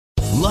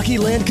Lucky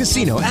Land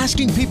Casino,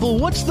 asking people,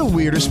 what's the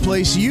weirdest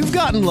place you've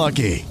gotten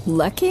lucky?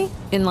 Lucky?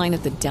 In line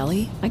at the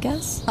deli, I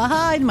guess?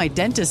 Aha, in my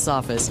dentist's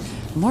office.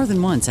 More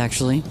than once,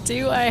 actually.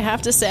 Do I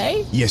have to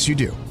say? Yes, you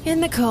do.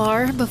 In the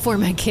car before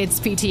my kids'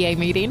 PTA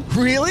meeting.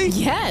 Really?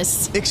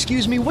 Yes.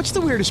 Excuse me, what's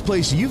the weirdest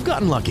place you've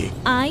gotten lucky?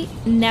 I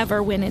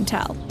never win and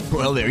tell.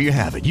 Well, there you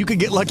have it. You can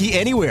get lucky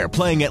anywhere,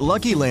 playing at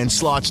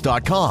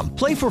LuckyLandSlots.com.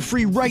 Play for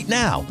free right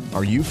now.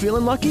 Are you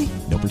feeling lucky?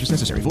 No purchase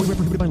necessary. Void where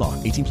prohibited by law.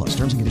 18 plus.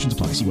 Terms and conditions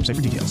apply. See website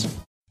for details.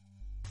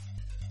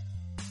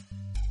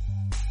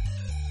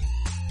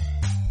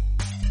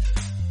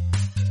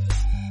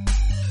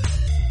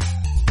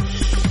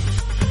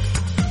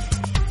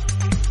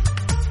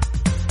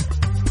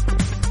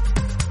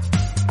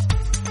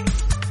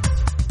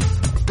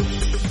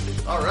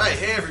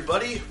 Hey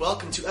everybody,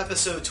 welcome to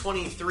episode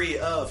 23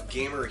 of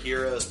Gamer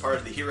Heroes, part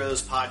of the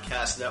Heroes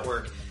Podcast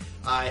Network.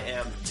 I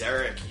am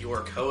Derek,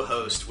 your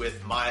co-host,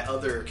 with my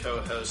other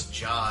co-host,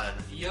 John.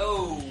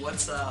 Yo,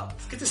 what's up?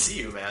 Good to see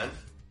you, man.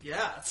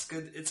 Yeah, it's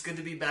good. It's good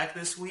to be back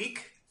this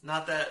week.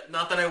 Not that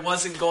I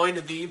wasn't going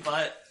to be,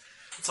 but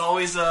it's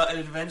always an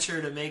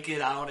adventure to make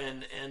it out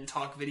and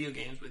talk video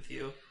games with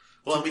you.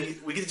 Well,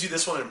 we get to do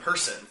this one in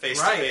person, face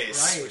to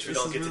face, which we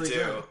don't get to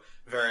do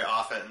very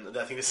often.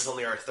 I think this is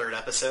only our third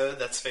episode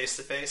that's face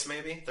to face,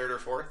 maybe third or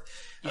fourth.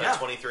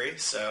 23.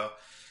 So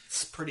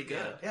it's pretty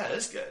good. Yeah, it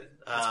is good.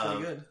 It's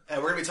pretty good.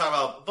 And we're gonna be talking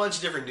about a bunch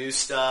of different news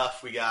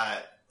stuff. We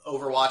got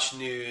Overwatch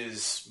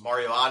news,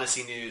 Mario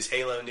Odyssey news,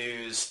 Halo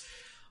news,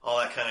 all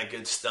that kind of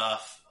good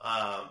stuff.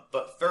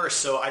 But first,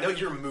 so I know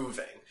you're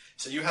moving,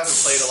 so you haven't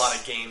played a lot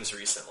of games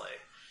recently.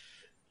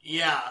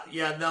 Yeah.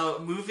 No,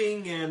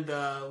 moving and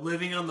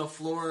living on the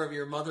floor of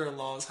your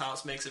mother-in-law's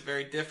house makes it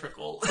very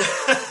difficult.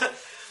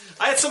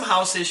 I had some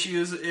house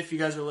issues, if you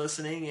guys are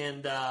listening,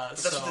 and but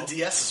that's what the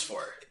DS is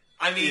for.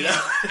 I mean,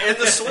 and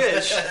the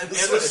Switch, and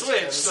the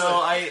Switch. So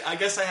I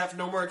guess I have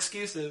no more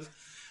excuses.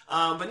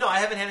 But no, I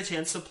haven't had a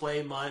chance to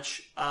play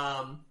much.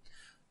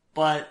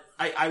 But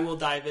I will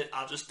dive in.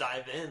 I'll just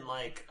dive in.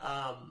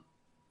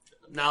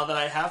 Now that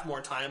I have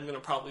more time, I'm going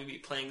to probably be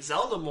playing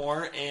Zelda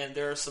more, and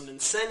there are some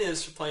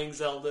incentives for playing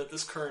Zelda at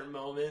this current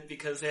moment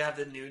because they have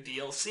the new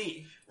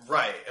DLC.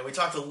 Right, and we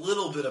talked a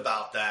little bit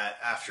about that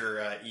after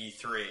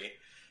E3.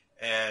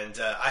 And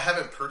I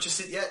haven't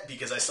purchased it yet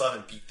because I still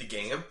haven't beat the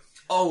game.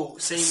 Oh,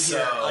 same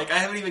here. I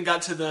haven't even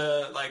got to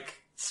the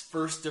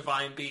first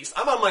Divine Beast.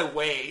 I'm on my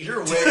way.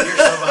 You're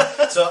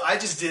so I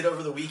just did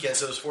over the weekend.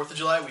 So it was 4th of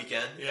July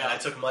weekend, and I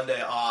took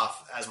Monday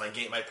off as my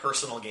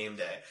personal game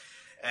day.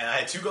 And I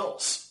had two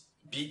goals: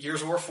 beat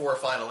Gears of War 4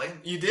 finally.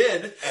 You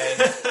did,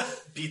 and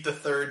beat the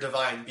third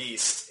Divine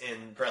Beast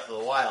in Breath of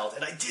the Wild.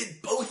 And I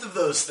did both of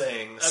those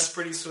things. That's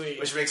pretty sweet.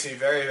 Which makes me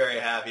very, very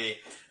happy.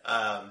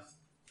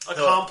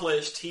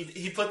 Accomplished.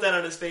 He put that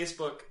on his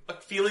Facebook.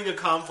 Feeling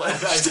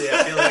accomplished. I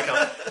did. Feeling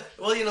accomplished.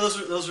 Well,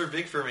 those were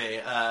big for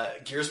me.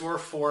 Gears of War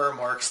 4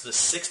 marks the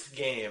 6th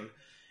game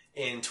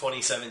in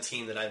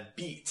 2017 that I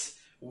beat,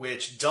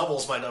 which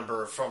doubles my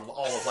number from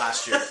all of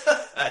last year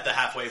at the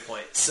halfway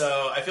point.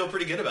 So I feel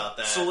pretty good about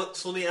that. So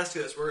let me ask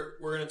you this. We're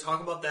going to talk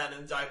about that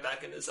and dive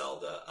back into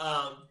Zelda.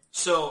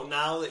 So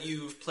now that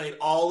you've played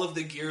all of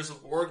the Gears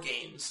of War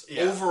games,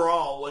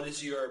 overall, what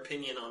is your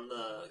opinion on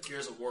the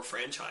Gears of War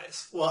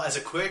franchise? Well, as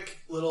a quick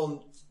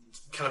little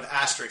kind of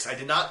asterisk, I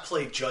did not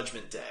play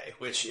Judgment Day,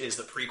 which is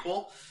the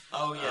prequel.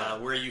 Oh, yeah.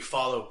 Where you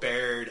follow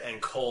Baird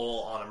and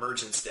Cole on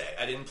Emergence Day.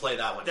 I didn't play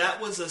that one.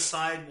 That was a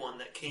side one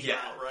that came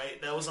out,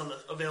 right? That was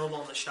available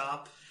on the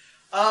shop?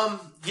 I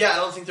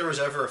don't think there was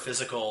ever a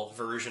physical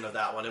version of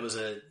that one. It was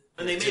a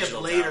And they may have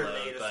later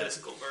made a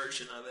physical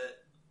version of it.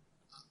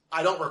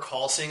 I don't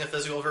recall seeing a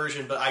physical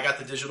version, but I got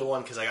the digital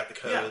one because I got the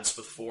codes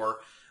with 4.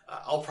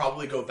 I'll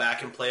probably go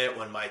back and play it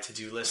when my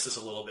to-do list is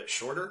a little bit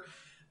shorter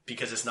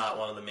because it's not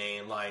one of the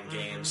mainline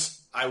games.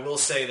 I will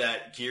say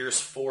that Gears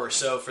 4,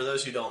 so for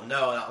those who don't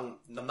know,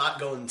 I'm not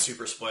going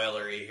super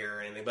spoilery here or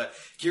anything, but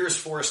Gears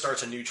 4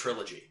 starts a new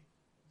trilogy.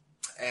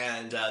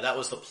 And that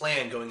was the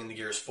plan going into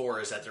Gears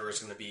 4, is that there was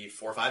going to be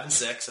 4, 5, and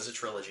 6 as a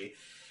trilogy.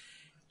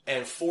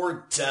 And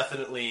 4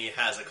 definitely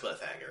has a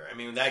cliffhanger. I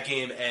mean, that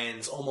game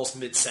ends almost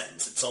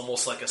mid-sentence. It's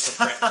almost like a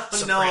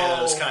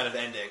Sopranos kind of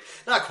ending.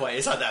 Not quite.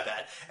 It's not that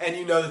bad. And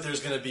you know that there's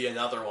going to be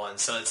another one,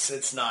 so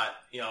it's not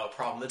a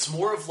problem. It's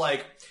more of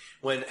like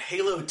when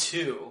Halo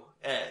 2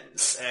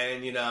 ends,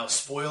 and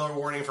spoiler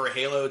warning for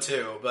Halo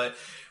 2, but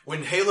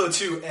when Halo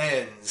 2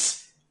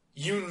 ends,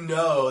 you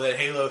know that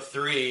Halo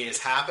 3 is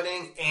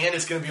happening, and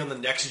it's going to be on the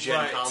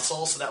next-gen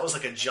console, so that was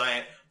like a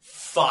giant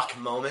fuck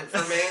moment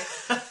for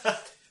me.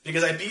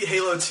 Because I beat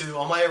Halo 2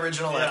 on my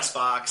original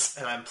Xbox,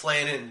 and I'm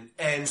playing it and it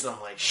ends, and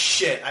I'm like,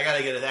 shit, I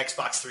gotta get an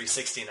Xbox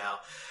 360 now.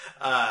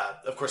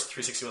 Of course, the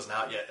 360 wasn't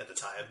out yet at the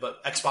time,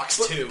 but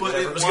Xbox 2,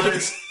 whatever it was going to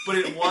be. But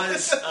it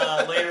was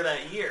later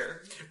that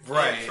year.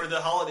 Right. For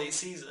the holiday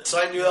season.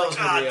 So I knew that was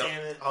going to be,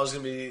 damn it. I was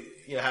going to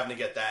be having to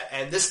get that.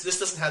 And this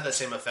doesn't have that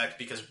same effect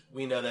because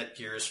we know that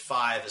Gears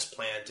 5 is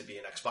planned to be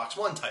an Xbox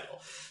One title.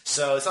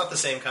 So it's not the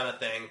same kind of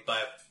thing,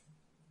 but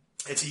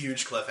it's a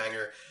huge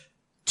cliffhanger.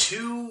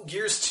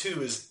 Gears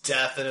 2 is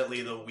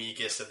definitely the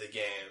weakest of the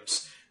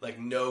games. Like,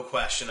 no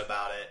question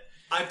about it.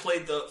 I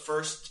played the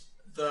first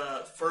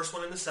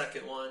one and the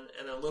second one,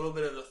 and a little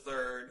bit of the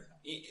third.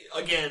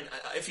 Again,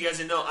 if you guys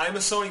didn't know, I'm a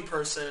Sony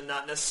person and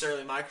not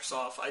necessarily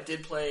Microsoft. I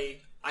did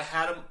play. I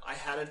had a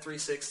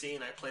 360,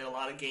 and I played a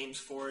lot of games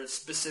for it,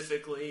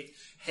 specifically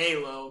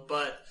Halo.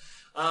 But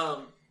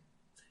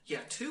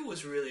 2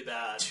 was really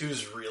bad.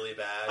 2's really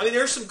bad. I mean,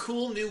 there's some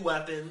cool new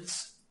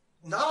weapons.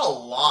 Not a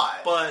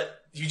lot,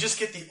 but you just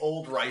get the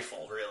old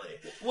rifle, really.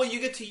 Well, you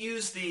get to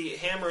use the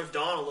Hammer of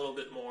Dawn a little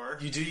bit more.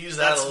 You do use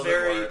that a little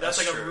bit more. That's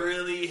like true. a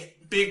really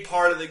big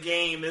part of the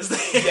game is the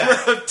Hammer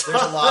of Dawn.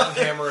 There's a lot of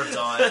Hammer of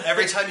Dawn.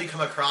 Every time you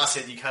come across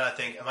it, you kind of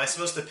think, am I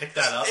supposed to pick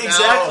that up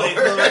exactly.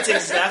 now? No, that's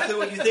exactly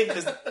what you think,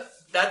 because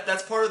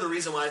that's part of the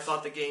reason why I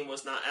thought the game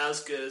was not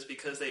as good, is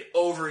because they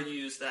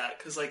overused that.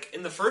 Because, like,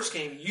 in the first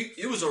game,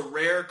 it was a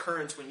rare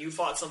occurrence when you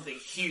fought something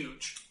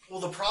huge. Well,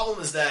 the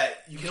problem is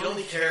that you can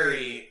only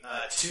carry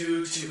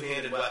two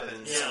two-handed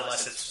weapons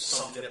unless it's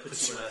something that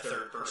puts you in a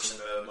third-person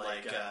mode,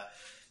 like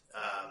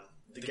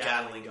the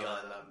Gatling gun,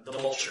 the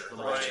Vulture.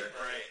 Right.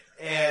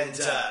 And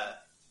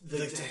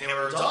the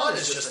Hammer of Dawn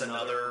is just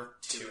another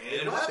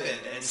two-handed weapon,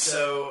 and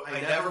so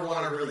I never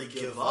want to really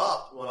give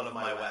up one of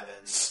my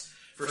weapons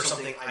for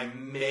something I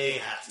may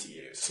have to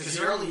use, because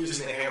you're only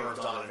using the Hammer of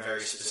Dawn in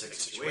very specific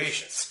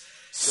situations.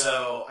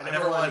 So I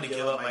never wanted to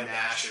give up my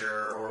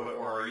Gnasher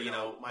or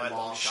my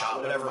long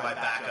shot, whatever my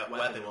backup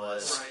weapon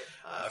was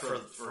for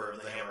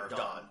the Hammer of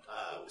Dawn.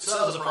 So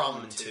that was a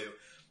problem in 2.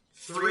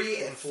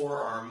 3 and 4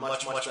 are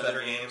much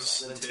better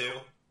games than 2.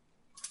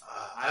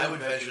 I would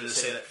venture to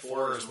say that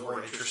 4 is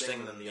more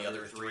interesting than the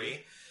other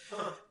 3.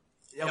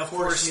 Of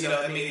course,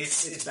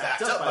 it's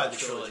backed up by the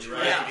trilogy,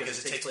 right? Yeah.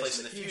 Because it takes place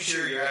in the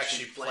future. You're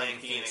actually playing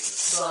Phoenix's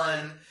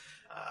son.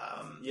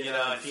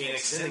 And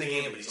Phoenix is in the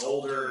game, but he's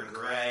older and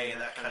gray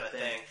and that kind of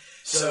thing.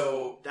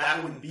 So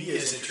that wouldn't be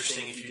as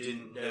interesting if you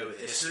didn't know the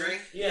history.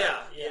 Yeah.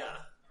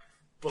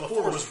 But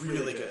 4 was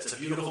really good. It's a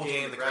beautiful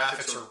game. The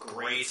graphics are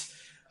great.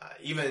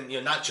 Even,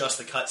 not just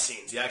the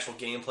cutscenes. The actual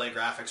gameplay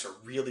graphics are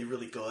really,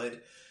 really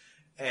good.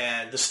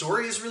 And the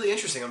story is really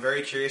interesting. I'm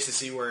very curious to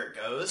see where it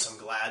goes. I'm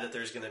glad that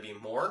there's going to be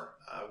more,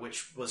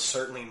 which was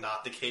certainly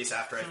not the case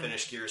after I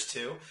finished Gears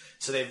 2.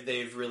 So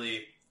they've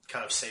really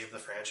kind of saved the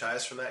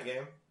franchise from that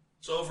game.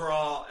 So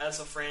overall, as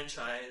a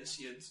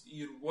franchise,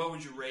 what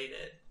would you rate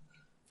it?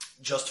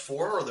 Just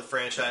 4 or the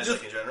franchise in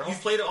general? You've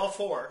played all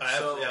 4. I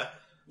have, yeah.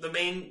 The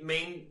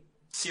main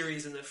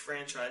series in the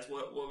franchise,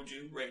 what would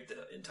you rate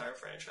the entire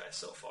franchise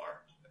so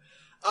far?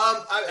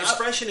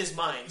 Expression is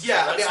mine. So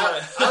yeah,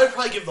 I would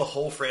probably give the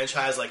whole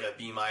franchise like a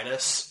B-,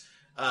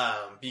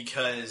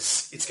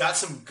 because it's got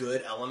some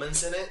good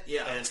elements in it,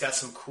 and it's got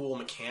some cool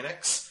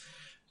mechanics.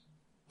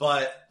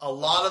 But a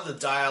lot of the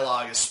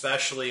dialogue,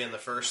 especially in the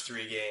first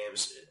 3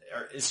 games,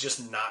 is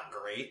just not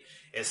great.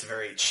 It's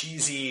very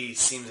cheesy,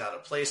 seems out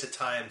of place at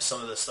times.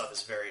 Some of the stuff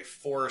is very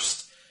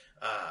forced.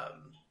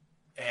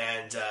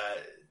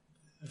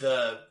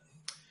 The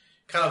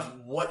kind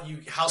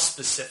of how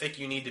specific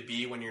you need to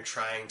be when you're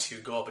trying to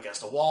go up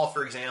against a wall,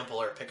 for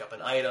example, or pick up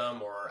an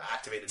item or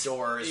activate a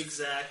door is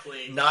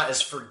exactly not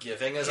as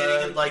forgiving as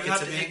I would like it to be. You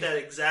have to hit that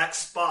exact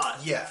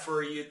spot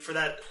for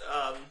that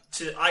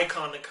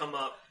icon to come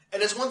up.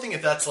 And it's one thing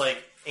if that's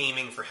like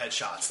aiming for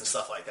headshots and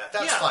stuff like that.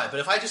 That's fine.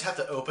 But if I just have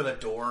to open a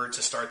door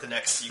to start the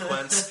next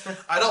sequence,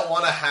 I don't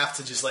want to have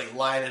to just like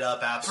line it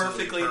up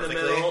absolutely perfectly in the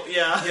middle.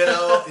 Yeah.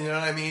 You know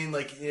what I mean?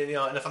 Like, and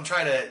if I'm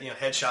trying to,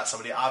 headshot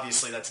somebody,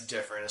 obviously that's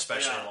different,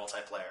 especially in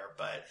multiplayer.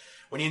 But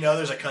when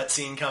there's a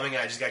cutscene coming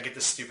and I just got to get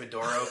this stupid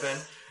door open,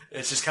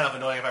 it's just kind of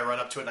annoying if I run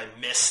up to it and I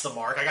miss the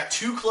mark. I got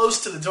too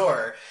close to the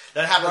door.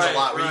 That happens a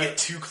lot where you get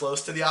too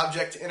close to the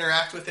object to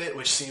interact with it,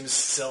 which seems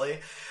silly.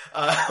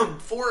 The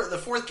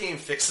 4th game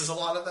fixes a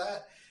lot of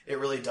that. It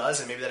really does,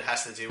 and maybe that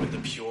has to do with the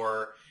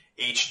pure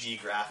HD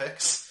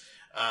graphics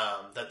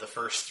that the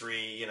first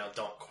 3,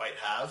 don't quite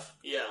have.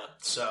 Yeah.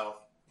 So,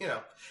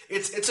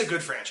 it's a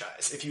good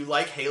franchise. If you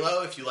like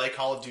Halo, if you like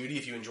Call of Duty,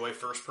 if you enjoy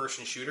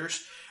first-person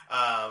shooters,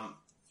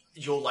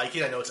 you'll like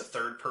it. I know it's a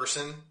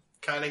third-person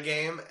kind of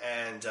game,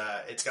 and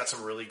it's got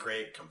some really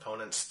great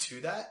components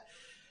to that.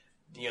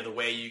 The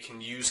way you can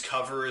use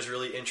cover is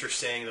really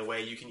interesting. The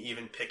way you can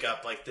even pick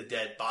up like the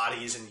dead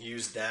bodies and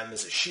use them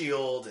as a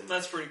shield, and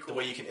that's pretty cool. The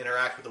way you can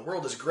interact with the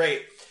world is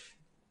great.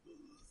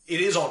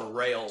 It is on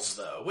rails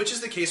though, which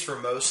is the case for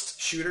most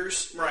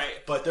shooters.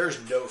 Right. But there's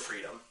no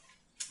freedom.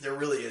 There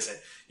really isn't.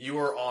 You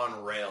are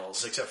on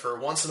rails, except for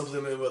once in a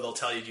blue moon where they'll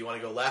tell you, do you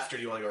want to go left or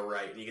do you want to go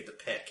right? And you get to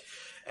pick.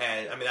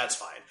 And I mean, that's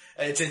fine.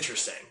 And it's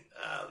interesting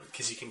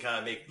because you can kind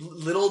of make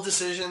little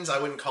decisions. I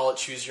wouldn't call it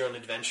choose your own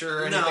adventure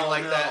or anything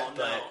like that,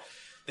 but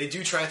they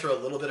do try and throw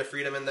a little bit of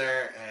freedom in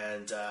there,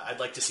 and I'd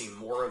like to see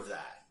more of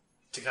that.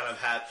 To kind of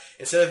have,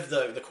 instead of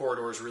the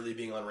corridors really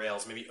being on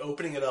rails, maybe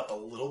opening it up a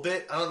little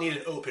bit. I don't need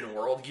an open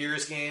world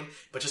Gears game,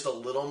 but just a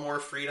little more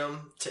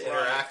freedom to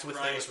interact with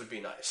things would be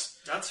nice.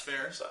 That's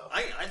fair. So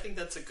I think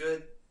that's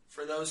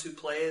for those who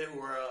play it, who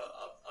are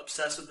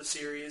obsessed with the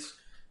series,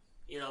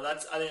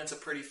 I think that's a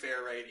pretty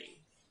fair rating.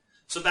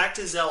 So back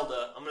to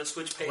Zelda. I'm going to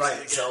switch paces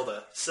again.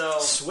 Zelda. So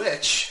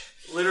Switch.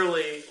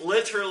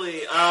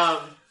 Literally.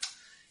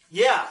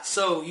 Yeah.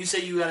 So you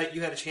say you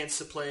had a chance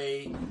to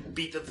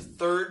beat the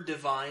third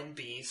Divine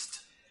Beast.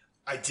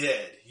 I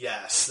did,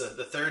 yes.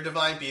 The third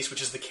Divine Beast,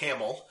 which is the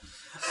camel.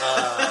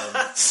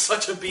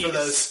 Such a beast. For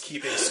those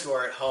keeping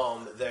score at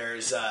home,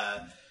 there's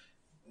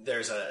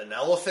an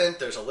elephant,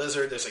 there's a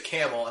lizard, there's a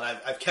camel, and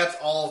I've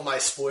kept all of my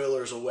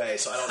spoilers away,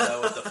 so I don't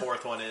know what the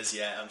fourth one is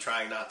yet. I'm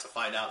trying not to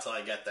find out until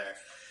I get there.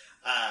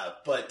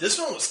 But this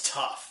one was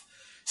tough.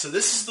 So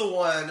this is the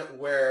one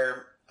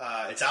where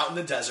it's out in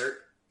the desert,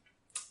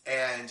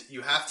 and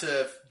you have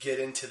to get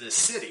into the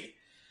city,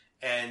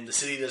 and the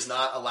city does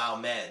not allow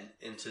men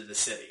into the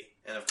city.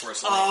 And of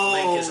course,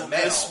 Link is a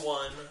male. This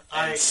one.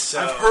 I've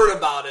heard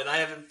about it. I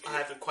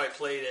haven't quite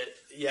played it.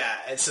 Yeah,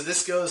 and so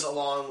this goes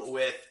along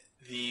with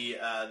the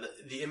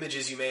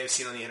images you may have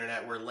seen on the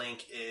internet where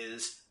Link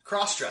is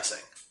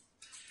cross-dressing.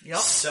 Yep.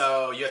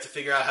 So you have to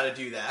figure out how to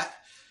do that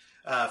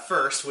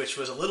first, which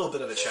was a little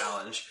bit of a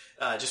challenge,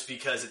 just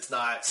because it's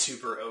not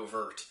super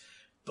overt.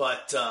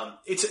 But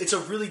it's a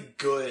really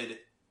good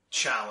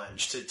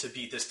challenge to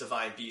beat this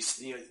Divine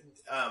Beast.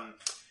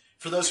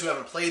 For those who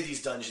haven't played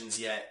these dungeons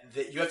yet,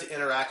 that you have to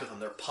interact with them.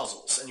 They're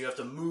puzzles, and you have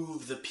to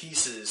move the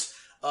pieces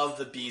of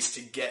the beast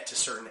to get to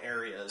certain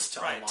areas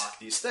to unlock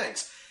these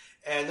things.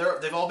 And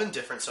they've all been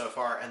different so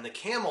far, and the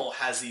camel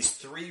has these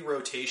 3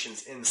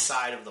 rotations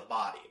inside of the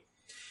body.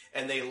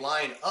 And they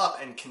line up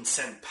and can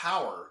send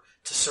power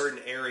to certain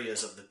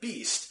areas of the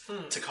beast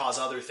to cause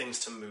other things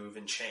to move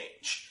and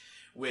change,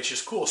 which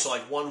is cool. So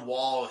like one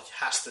wall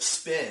has to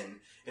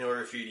spin in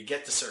order for you to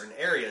get to certain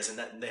areas, and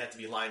they have to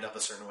be lined up a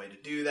certain way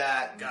to do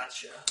that. And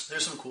gotcha.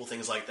 There's some cool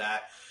things like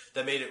that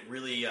made it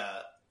really,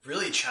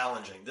 really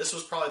challenging. This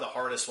was probably the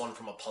hardest one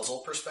from a puzzle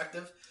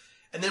perspective.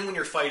 And then when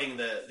you're fighting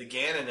the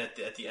Ganon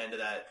at the end of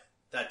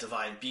that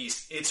Divine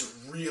Beast, it's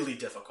really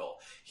difficult.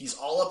 He's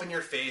all up in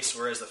your face,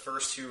 whereas the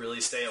first 2 really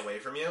stay away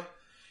from you.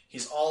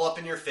 He's all up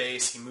in your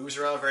face. He moves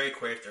around very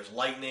quick. There's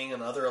lightning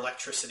and other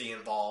electricity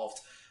involved.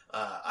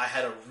 I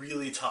had a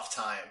really tough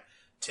time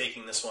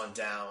taking this one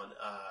down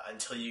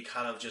until you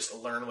kind of just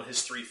learn what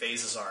his 3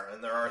 phases are.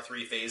 And there are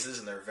 3 phases,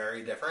 and they're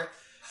very different.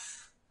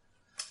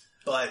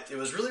 But it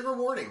was really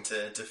rewarding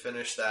to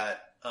finish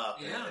that up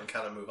and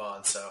kind of move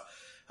on. So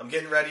I'm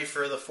getting ready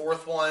for the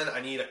 4th one.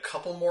 I need a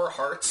couple more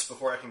hearts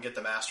before I can get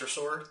the Master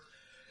Sword.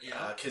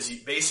 Because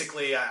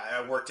basically,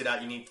 I worked it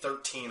out. You need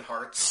 13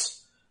 hearts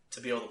to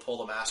be able to pull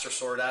the Master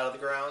Sword out of the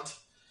ground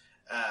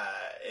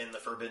in the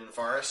Forbidden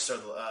Forest, or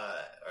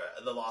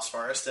the Lost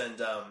Forest.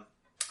 And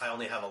I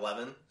only have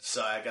 11,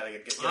 so I got to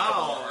get a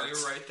couple more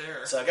hearts. You're right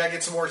there. So I got to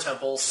get some more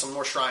temples, some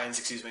more shrines,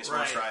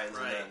 more shrines,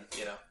 and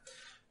then,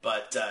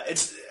 But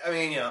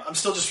I'm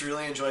still just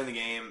really enjoying the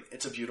game.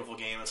 It's a beautiful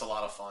game. It's a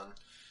lot of fun.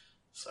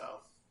 So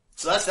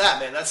that's that,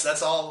 man.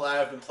 That's all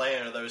I've been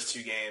playing are those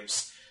 2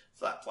 games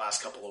for that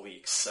last couple of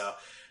weeks. So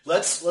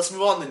let's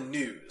move on to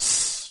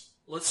news.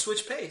 Let's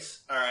switch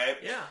pace. All right.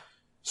 Yeah.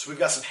 So we've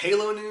got some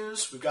Halo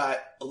news, we've got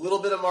a little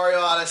bit of Mario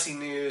Odyssey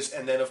news,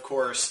 and then, of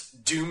course,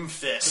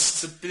 Doomfist.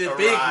 It's the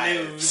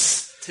big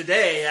news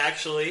today,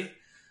 actually.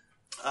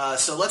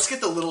 So let's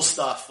get the little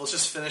stuff. Let's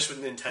just finish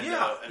with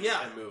Nintendo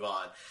and move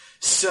on.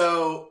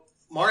 So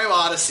Mario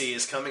Odyssey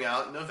is coming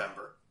out in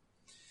November,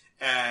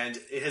 and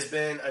it has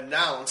been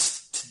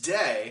announced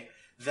today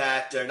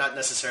that,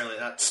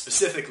 not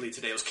specifically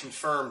today, it was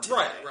confirmed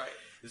today,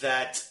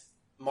 that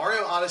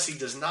Mario Odyssey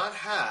does not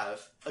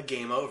have a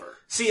game over.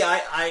 See,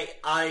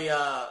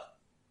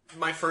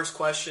 my first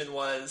question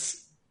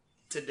was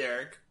to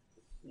Derek,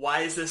 why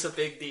is this a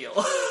big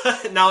deal?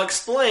 Now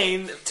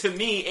explain to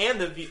me and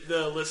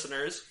the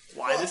listeners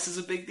why this is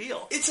a big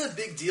deal. It's a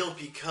big deal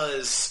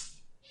because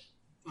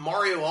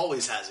Mario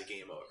always has a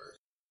game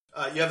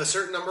over. You have a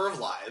certain number of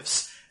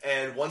lives,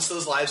 and once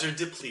those lives are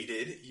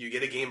depleted, you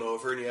get a game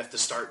over and you have to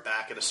start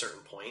back at a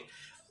certain point.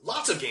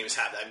 Lots of games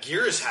have that.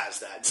 Gears has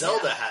that.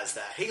 Zelda has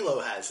that. Halo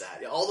has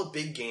that. All the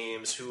big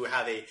games who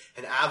have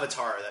an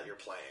avatar that you're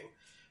playing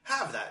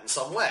have that in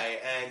some way.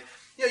 And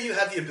you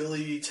have the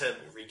ability to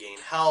regain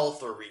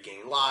health or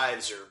regain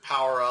lives or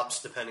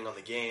power-ups depending on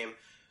the game.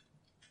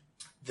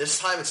 This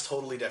time it's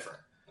totally different.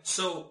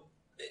 So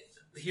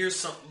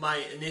here's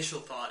my initial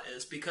thought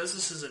is, because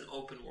this is an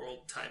open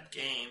world type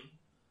game,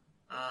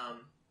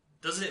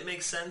 doesn't it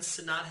make sense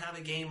to not have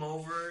a game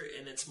over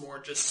and it's more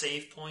just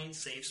save points,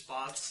 save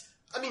spots?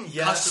 I mean,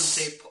 yes. Custom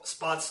save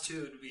spots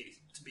too,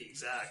 to be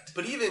exact.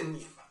 But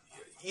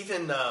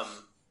even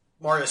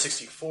Mario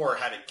 64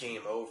 had a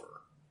game over.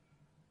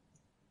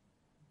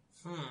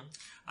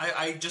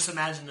 I just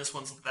imagine this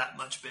one's that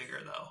much bigger,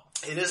 though.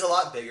 It is a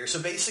lot bigger.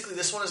 So basically,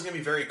 this one is going to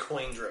be very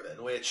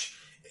coin-driven, which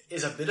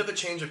is a bit of a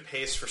change of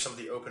pace for some of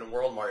the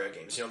open-world Mario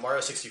games.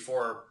 Mario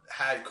 64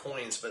 had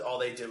coins, but all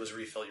they did was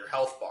refill your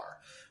health bar.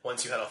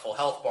 Once you had a full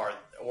health bar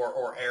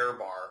or air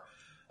bar,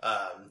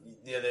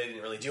 they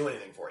didn't really do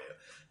anything for you.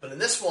 But in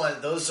this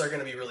one, those are going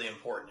to be really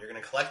important. You're going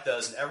to collect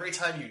those, and every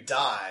time you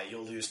die,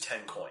 you'll lose 10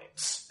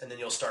 coins. And then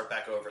you'll start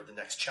back over at the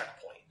next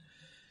checkpoint,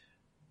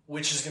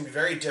 which is going to be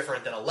very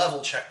different than a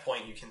level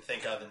checkpoint you can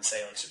think of in,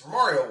 say, like Super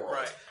Mario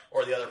World,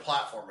 or the other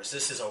platformers.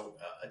 This is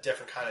a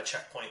different kind of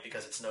checkpoint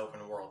because it's an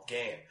open world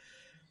game.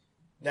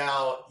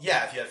 Now,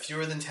 yeah, if you have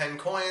fewer than 10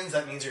 coins,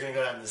 that means you're going to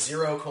go down to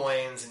 0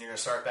 coins and you're going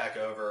to start back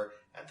over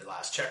at the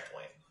last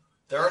checkpoint.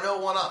 There are no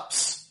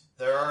 1-ups.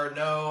 There are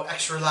no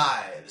extra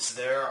lives.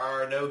 There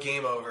are no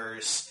game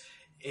overs.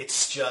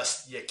 It's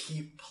just you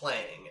keep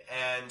playing.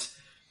 And,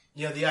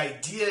 the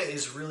idea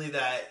is really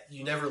that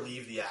you never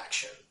leave the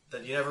action,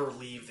 that you never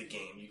leave the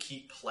game. You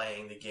keep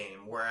playing the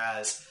game.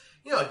 Whereas,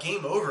 a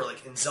game over,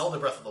 like in Zelda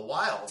Breath of the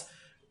Wild,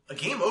 a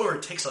game over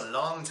takes a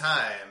long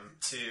time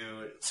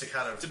to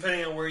kind of...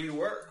 Depending on where you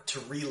were. To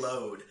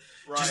reload.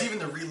 Right. Just even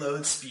the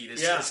reload speed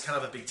is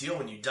kind of a big deal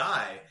when you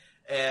die.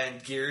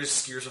 And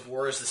Gears of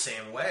War is the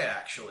same way,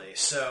 actually.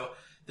 So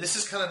this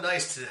is kind of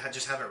nice to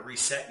just have it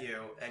reset you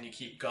and you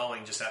keep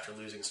going just after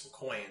losing some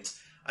coins.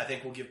 I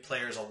think will give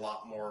players a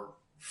lot more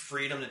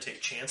freedom to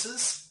take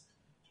chances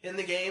in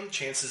the game,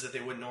 chances that they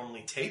wouldn't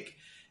normally take.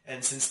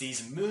 And since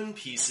these moon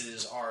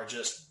pieces are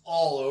just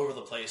all over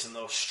the place in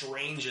those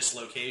strangest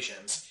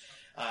locations,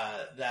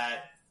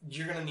 that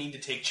you're going to need to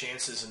take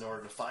chances in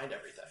order to find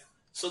everything.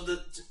 So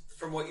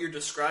from what you're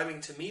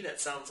describing to me,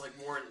 that sounds like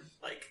more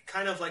like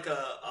kind of like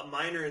a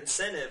minor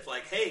incentive.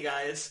 Like, hey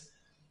guys,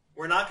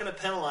 we're not going to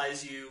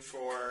penalize you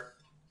for,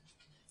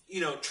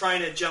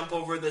 trying to jump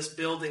over this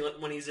building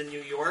when he's in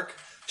New York.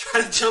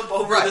 Try to jump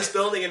over this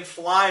building and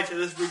fly to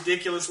this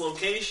ridiculous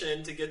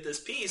location to get this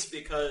piece,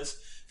 because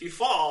if you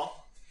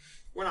fall,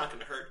 we're not going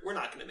to hurt. We're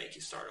not going to make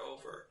you start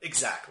over.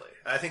 Exactly.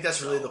 I think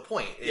that's really the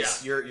point.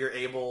 Is you're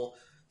able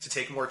to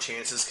take more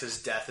chances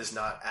because death is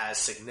not as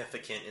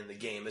significant in the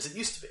game as it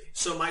used to be.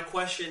 So my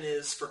question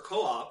is for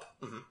co-op,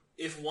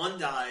 if one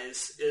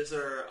dies, is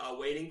there a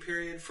waiting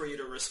period for you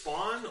to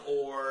respawn,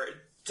 or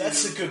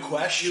that's a good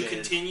question. You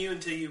continue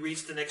until you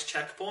reach the next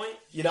checkpoint?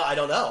 I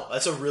don't know.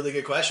 That's a really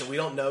good question. We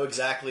don't know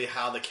exactly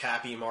how the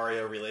Cappy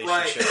Mario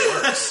relationship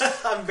works.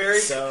 I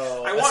that's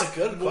want a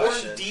good more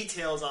question.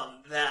 details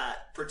on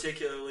that,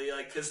 particularly,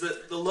 because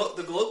the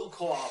local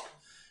co-op.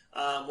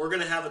 We're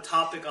going to have a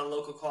topic on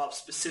local co-op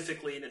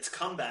specifically in its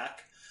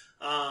comeback.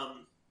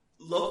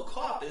 Local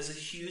co-op is a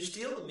huge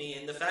deal to me,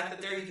 and the fact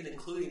that they're even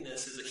including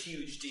this is a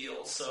huge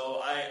deal. So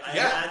I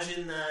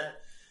imagine that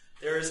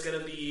there is going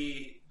to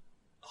be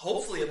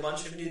hopefully a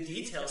bunch of new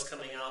details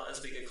coming out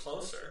as we get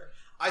closer.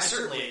 I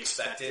certainly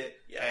expect it.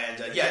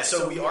 And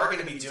so we are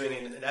going to be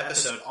doing an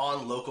episode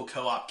on local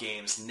co-op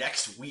games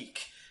next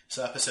week.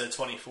 So episode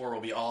 24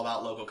 will be all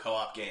about local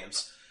co-op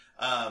games.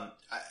 I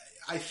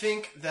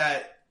think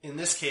that in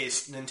this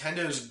case,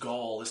 Nintendo's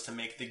goal is to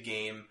make the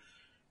game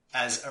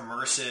as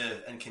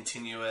immersive and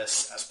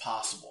continuous as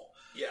possible.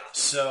 Yeah.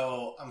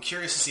 So I'm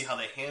curious to see how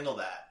they handle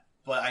that.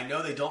 But I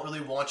know they don't really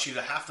want you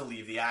to have to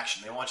leave the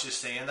action. They want you to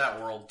stay in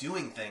that world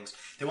doing things.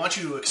 They want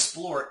you to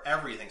explore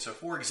everything. So,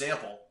 for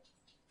example,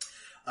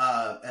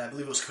 and I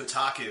believe it was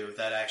Kotaku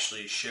that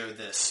actually showed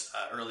this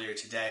earlier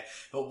today,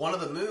 but one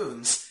of the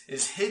moons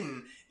is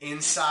hidden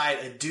inside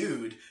a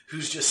dude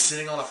who's just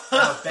sitting on a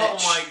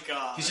bench. Oh my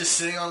god. He's just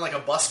sitting on like a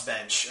bus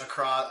bench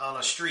across on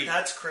a street.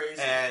 That's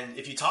crazy. And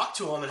if you talk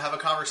to him and have a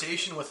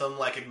conversation with him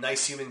like a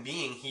nice human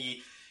being,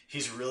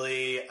 he's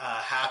really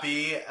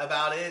happy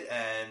about it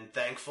and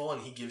thankful,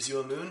 and he gives you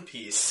a moon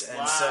piece.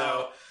 And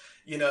so,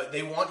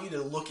 they want you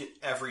to look at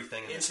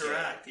everything in this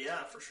interact, game.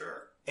 yeah, for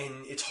sure.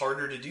 And it's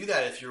harder to do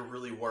that if you're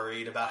really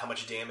worried about how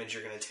much damage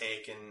you're going to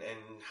take and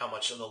how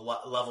much of the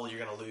level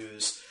you're going to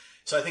lose.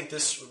 So I think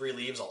this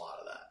relieves a lot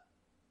of that.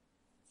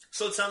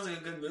 So it sounds like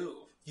a good move.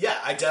 Yeah,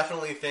 I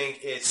definitely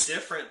think it's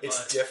different.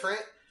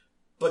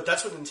 But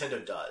that's what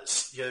Nintendo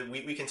does.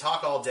 We can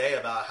talk all day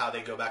about how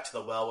they go back to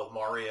the well with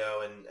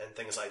Mario and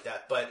things like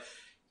that, but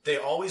they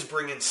always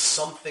bring in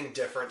something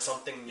different,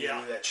 something new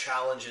that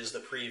challenges the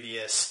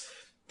previous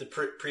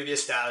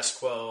status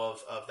quo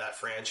of that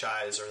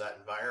franchise or that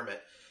environment.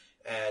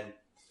 And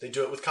they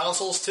do it with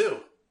consoles too.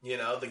 The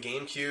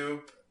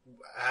GameCube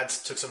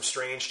took some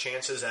strange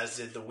chances, as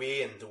did the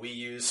Wii, and the Wii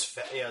U's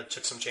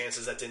took some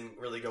chances that didn't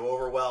really go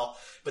over well,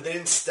 but they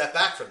didn't step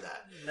back from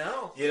that.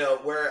 No.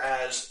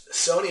 Whereas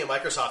Sony and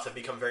Microsoft have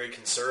become very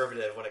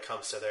conservative when it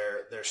comes to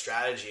their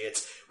strategy.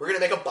 We're going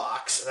to make a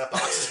box, and that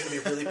box is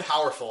going to be really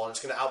powerful, and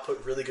it's going to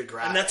output really good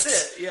graphics. And that's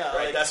it, yeah.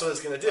 Right? That's what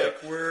it's going to do.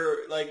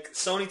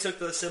 Sony took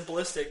the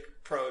simplistic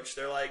approach.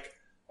 They're like,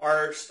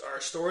 our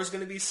store is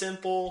going to be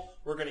simple.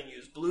 We're going to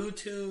use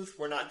Bluetooth.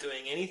 We're not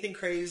doing anything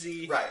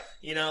crazy. Right.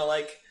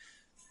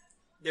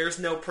 There's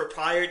no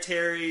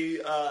proprietary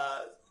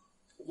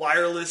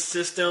wireless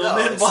system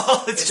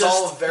involved. It's just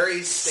all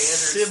very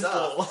standard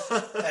simple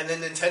stuff. And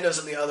then Nintendo's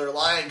on the other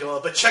line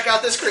going, but check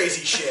out this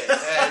crazy shit.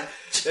 And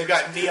they've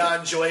got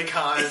neon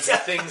Joy-Cons and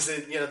things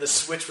that, the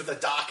Switch with a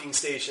docking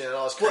station and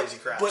all this crazy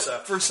crap.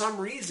 But for some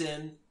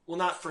reason,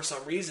 not for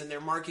some reason,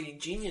 they're marketing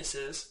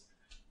geniuses.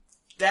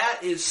 That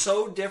is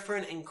so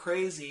different and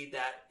crazy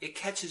that it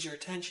catches your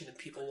attention and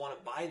people want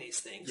to buy these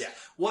things. Yeah.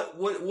 What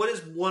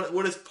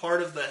is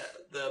part of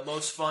the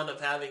most fun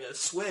of having a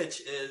Switch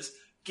is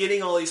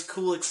getting all these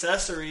cool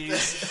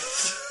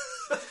accessories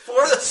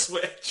for the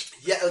Switch.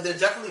 Yeah, they're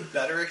definitely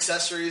better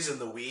accessories than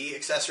the Wii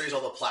accessories,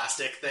 all the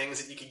plastic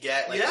things that you could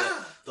get, like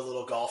the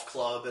little golf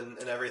club and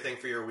everything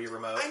for your Wii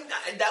remote.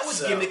 That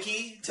was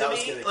gimmicky to me.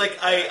 Gimmicky, like,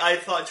 yeah.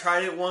 I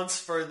tried it once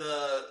for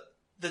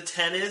the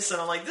tennis,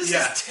 and I'm like, this is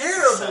It's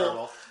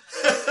terrible.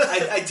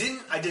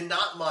 I did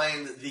not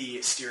mind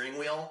the steering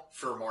wheel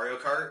for Mario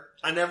Kart.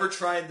 I never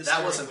tried the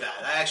That wasn't wheel.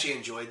 bad. I actually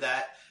enjoyed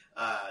that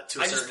to a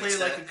certain extent. I just played it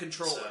like a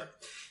controller.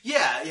 So,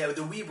 yeah.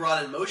 The Wii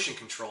brought in motion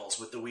controls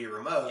with the Wii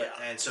remote,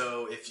 and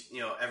so if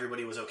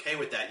everybody was okay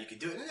with that, you could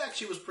do it. And it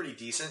actually was pretty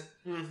decent.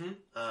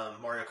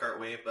 Mm-hmm. Mario Kart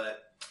Wii,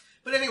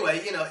 but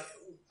anyway,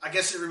 I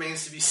guess it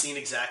remains to be seen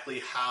exactly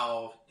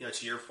how,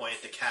 to your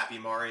point, the Cappy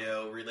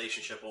Mario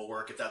relationship will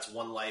work, if that's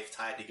one life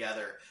tied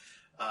together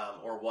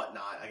or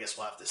whatnot. I guess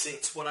we'll have to see.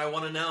 That's what I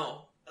want to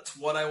know.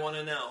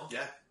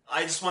 Yeah.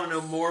 I just want to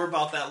know more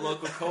about that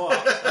local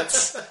co-op.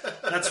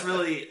 That's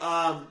really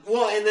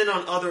well. And then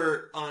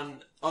on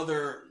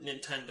other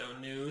Nintendo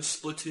news,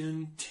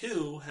 Splatoon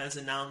 2 has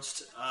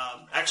announced,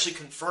 actually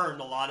confirmed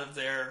a lot of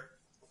their,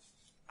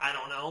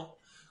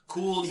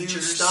 cool new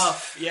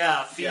stuff.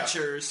 Yeah,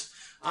 features.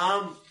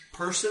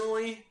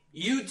 Personally,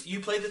 you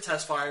played the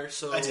test fire,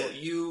 so I did.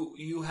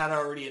 You had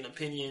already an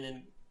opinion,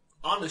 and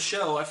on the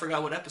show, I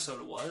forgot what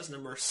episode it was,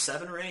 number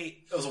 7 or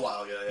 8. It was a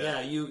while ago.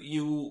 Yeah,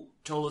 you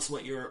told us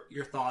what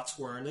your thoughts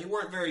were, and they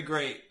weren't very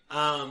great.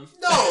 No,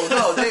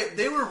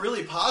 they were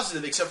really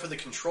positive, except for the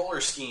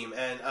controller scheme.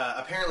 And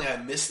apparently, I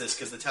missed this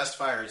because the test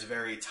fire is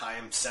very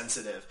time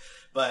sensitive.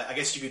 But I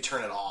guess you could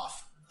turn it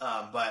off.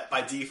 But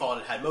by default,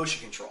 it had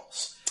motion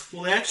controls.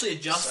 Well, they actually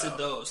adjusted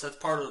those. That's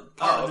part of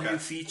the new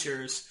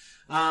features.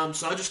 So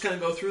I'll just kind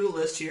of go through the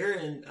list here,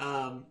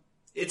 and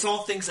it's all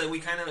things that we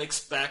kind of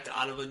expect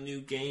out of a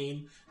new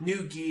game,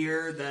 new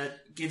gear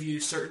that give you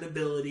certain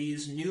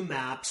abilities, new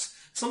maps.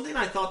 Something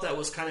I thought that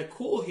was kind of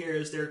cool here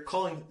is they're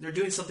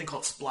doing something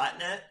called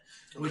Splatnet,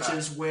 which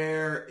is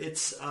where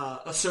it's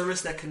a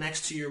service that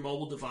connects to your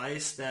mobile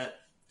device that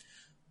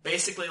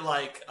basically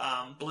like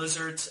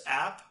Blizzard's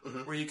app,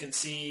 where you can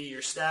see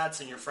your stats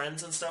and your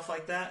friends and stuff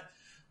like that.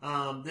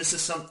 This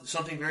is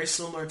something very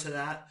similar to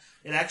that.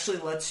 It actually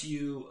lets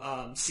you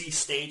see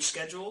stage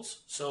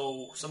schedules.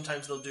 So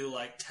sometimes they'll do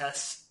like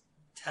test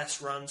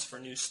runs for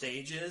new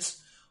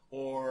stages,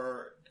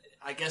 or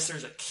I guess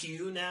there's a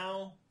queue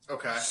now.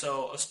 Okay.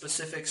 So a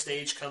specific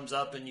stage comes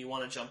up and you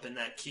want to jump in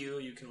that queue.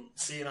 You can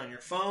see it on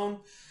your phone.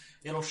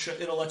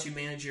 It'll let you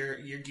manage your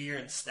gear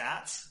and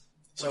stats.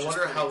 So I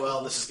wonder how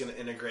well this is going to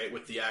integrate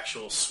with the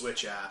actual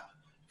Switch app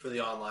for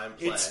the online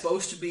play. It's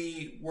supposed to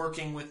be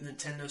working with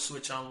Nintendo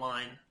Switch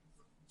Online.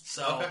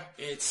 So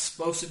it's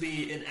supposed to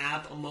be an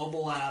app, a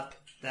mobile app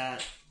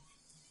that,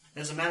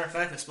 as a matter of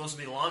fact, it's supposed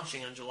to be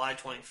launching on July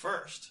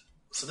 21st.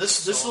 So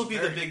this will be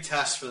the big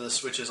test for the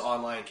Switch's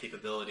online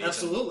capabilities.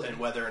 Absolutely. And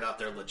whether or not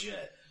they're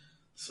legit.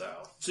 So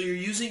you're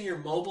using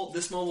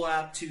this mobile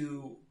app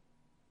to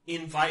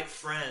invite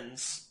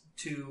friends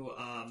to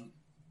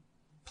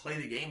play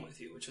the game with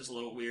you, which is a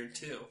little weird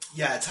too.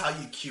 Yeah, it's how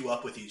you queue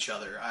up with each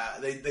other.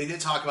 They did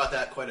talk about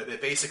that quite a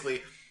bit.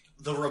 Basically,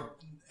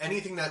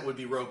 anything that would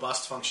be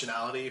robust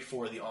functionality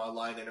for the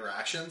online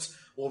interactions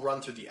will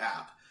run through the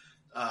app,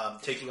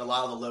 taking a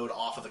lot of the load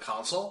off of the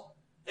console.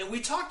 And we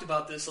talked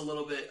about this a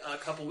little bit a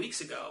couple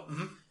weeks ago.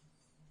 Mm-hmm.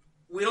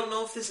 We don't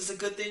know if this is a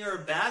good thing or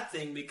a bad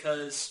thing,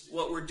 because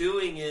what we're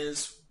doing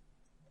is,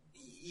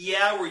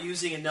 we're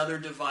using another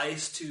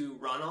device to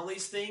run all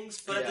these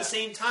things, but at the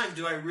same time,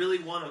 do I really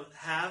want to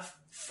have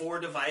 4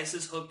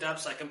 devices hooked up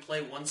so I can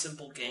play one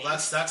simple game? Well,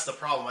 that's the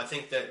problem. I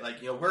think that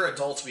we're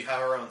adults. We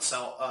have our own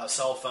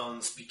cell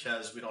phones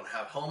because we don't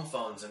have home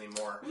phones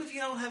anymore. What if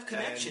you don't have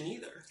connection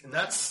either? And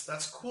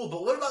that's cool.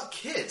 But what about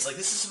kids? Like,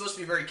 this is supposed to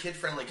be a very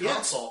kid-friendly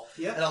console.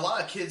 Yeah. And a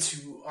lot of kids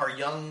who are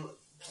young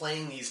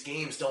playing these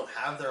games don't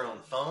have their own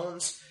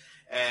phones.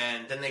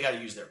 And then they got to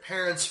use their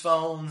parents'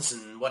 phones.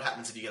 And what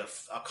happens if you get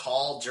a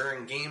call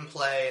during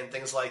gameplay and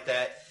things like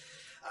that?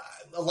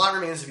 A lot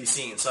remains to be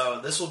seen. So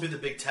this will be the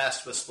big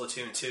test with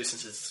Splatoon 2,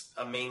 since it's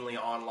a mainly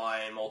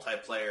online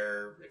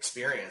multiplayer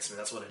experience. I mean,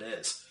 that's what it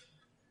is.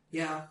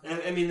 Yeah.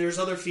 I mean, there's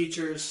other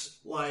features,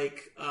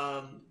 like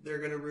they're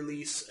going to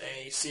release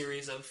a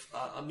series of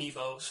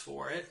amiibos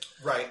for it.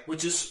 Right.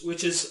 Which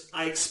is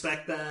I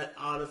expect that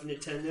out of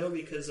Nintendo,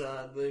 because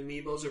the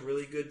amiibos are a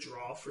really good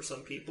draw for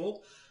some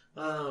people.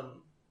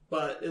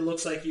 But it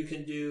looks like you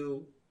can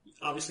do,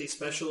 obviously,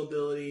 special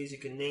abilities. You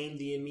can name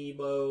the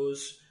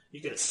amiibos. You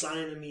can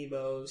assign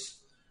amiibos.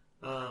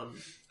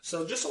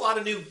 So just a lot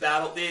of new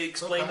battle. They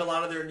explained a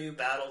lot of their new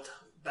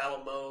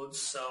battle modes.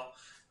 So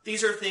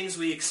these are things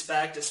we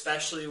expect,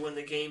 especially when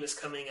the game is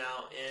coming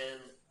out in,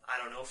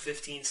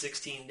 15,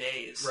 16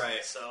 days.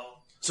 Right.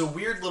 So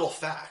weird little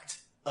fact.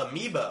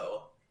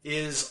 Amiibo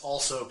is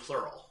also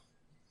plural.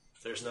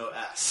 There's no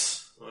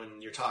S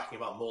when you're talking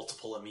about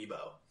multiple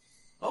amiibo.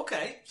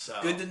 Okay, so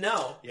good to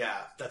know. Yeah,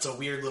 that's a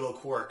weird little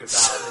quirk about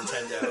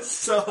Nintendo.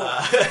 So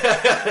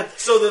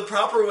the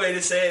proper way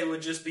to say it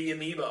would just be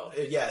amiibo.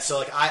 Yeah,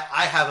 so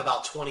I have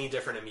about 20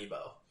 different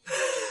amiibo,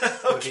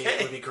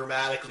 would be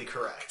grammatically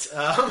correct.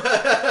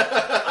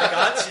 I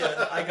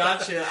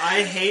gotcha.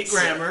 I hate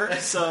grammar,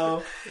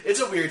 so it's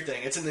a weird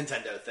thing. It's a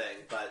Nintendo thing,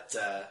 but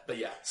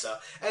yeah. So,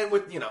 and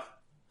with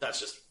that's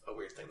just a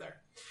weird thing there.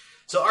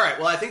 So, all right.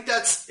 Well, I think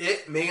that's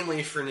it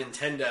mainly for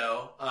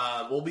Nintendo.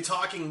 We'll be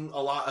talking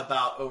a lot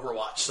about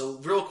Overwatch. So,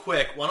 real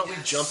quick, why don't we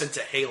jump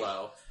into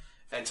Halo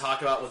and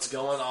talk about what's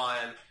going on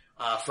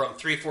from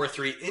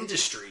 343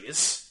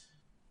 Industries.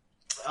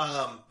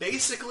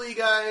 Basically,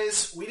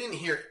 guys, we didn't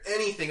hear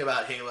anything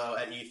about Halo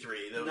at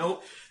E3.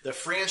 Nope. The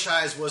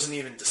franchise wasn't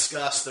even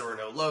discussed. There were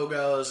no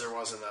logos. There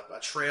wasn't a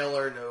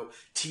trailer, no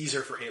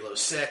teaser for Halo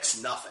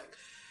 6, nothing.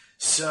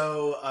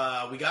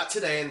 So we got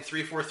today, and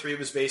 343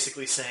 was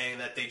basically saying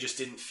that they just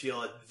didn't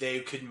feel that they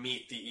could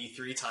meet the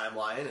E3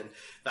 timeline, and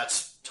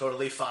that's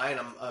totally fine.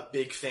 I'm a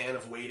big fan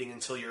of waiting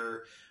until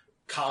you're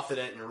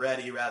confident and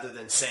ready rather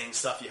than saying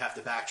stuff you have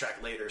to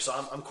backtrack later.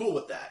 So I'm cool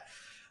with that.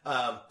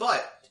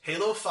 But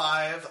Halo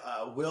 5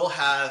 will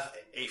have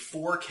a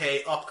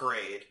 4K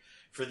upgrade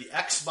for the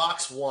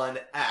Xbox One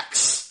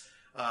X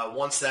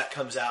once that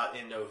comes out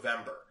in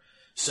November.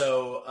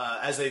 So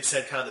as they've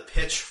said, kind of the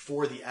pitch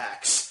for the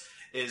X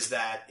is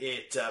that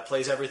it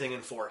plays everything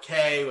in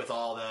 4K with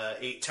all the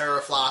 8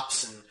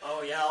 teraflops. And,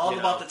 all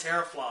about the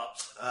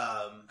teraflops.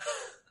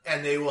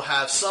 And they will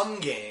have some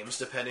games,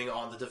 depending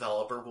on the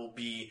developer, will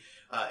be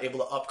able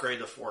to upgrade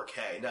to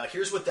 4K. Now,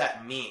 here's what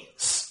that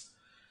means.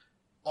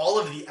 All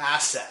of the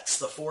assets,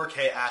 the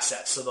 4K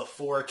assets, so the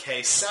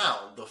 4K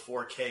sound, the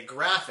 4K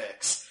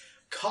graphics,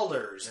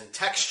 colors and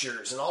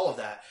textures and all of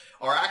that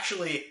are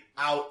actually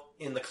out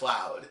in the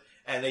cloud.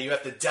 And then you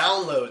have to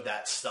download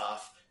that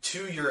stuff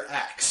to your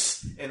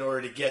X in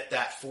order to get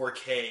that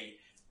 4K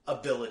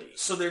ability.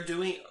 So they're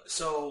doing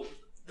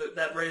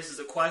that raises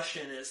a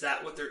question: is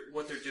that what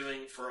they're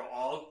doing for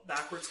all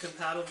backwards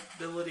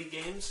compatibility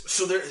games?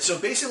 So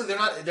basically they're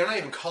not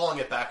even calling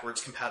it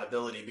backwards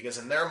compatibility, because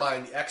in their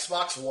mind the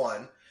Xbox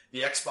One,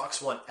 the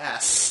Xbox One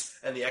S,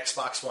 and the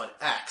Xbox One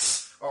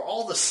X are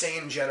all the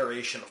same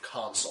generation of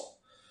console.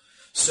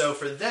 So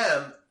for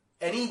them,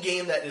 any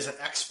game that is an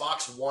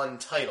Xbox One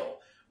title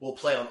will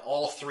play on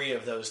all three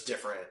of those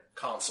different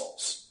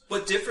consoles.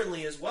 But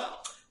differently as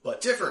well.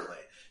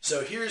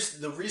 So here's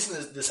the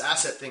reason this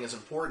asset thing is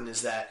important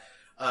is that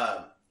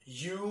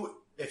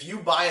if you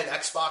buy an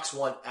Xbox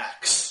One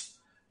X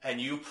and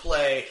you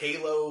play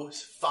Halo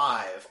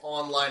 5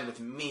 online with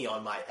me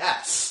on my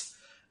S,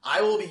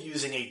 I will be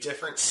using a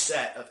different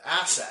set of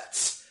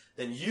assets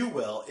than you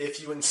will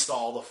if you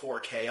install the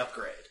 4K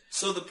upgrade.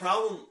 So the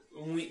problem,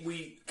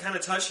 we kind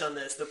of touched on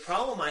this, the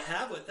problem I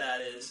have with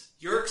that is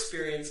your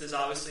experience is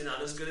obviously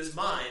not as good as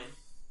mine,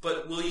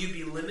 but will you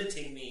be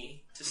limiting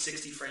me to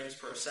 60 frames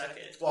per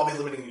second? Well, I'll be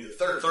limiting you to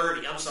 30.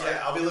 30, I'm sorry.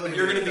 Yeah, I'll be limiting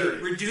You're you to 30. You're going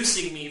to be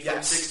reducing me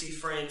from 60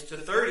 frames to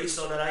 30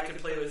 so that I can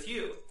play with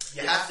you.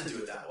 You have to do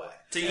it that way.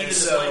 And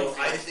so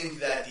I think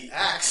that the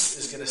X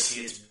is going to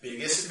see its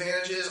biggest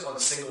advantages on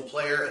single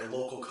player and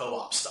local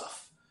co-op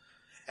stuff.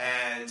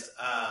 And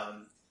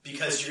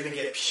because you're going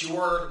to get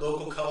pure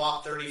local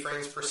co-op 30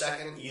 frames per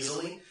second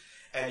easily,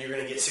 and you're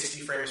going to get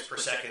 60 frames per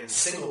second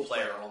single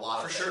player on a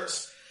lot of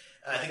things.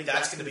 And I think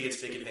that's going to be its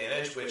big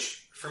advantage,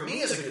 which for me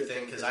is a good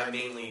thing because I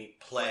mainly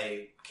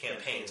play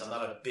campaigns. I'm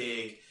not a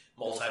big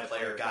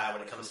multiplayer guy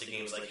when it comes to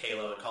games like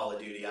Halo and Call of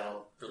Duty. I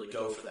don't really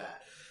go for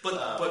that.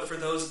 But for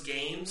those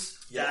games,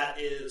 that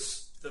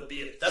is that's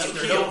the what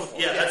they're appeal. known for.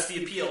 Yeah, that's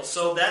the appeal.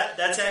 So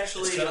that's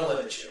actually it's going to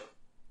limit you.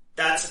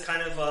 That's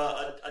kind of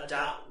a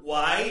doubt.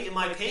 Why am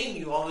I paying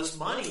you all this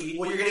money?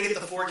 Well, you're going to get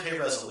the 4K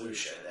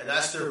resolution, and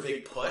that's their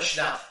big push.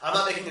 Now, I'm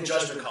not making a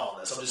judgment call on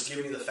this. I'm just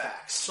giving you the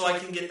facts. So I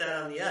can get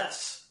that on the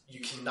S. You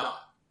cannot.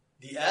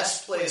 The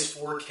S plays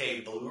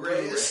 4K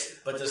Blu-rays,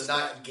 but does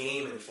not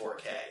game in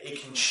 4K.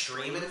 It can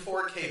stream in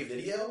 4K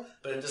video,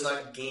 but it does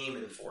not game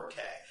in 4K.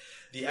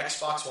 The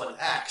Xbox One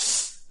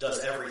X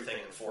does everything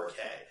in 4K.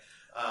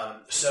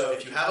 So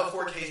if you have a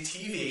 4K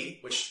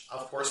TV, which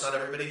of course not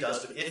everybody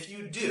does, but if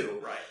you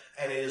do,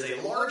 and it is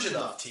a large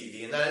enough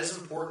TV, and that is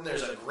important,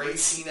 there's a great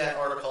CNET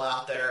article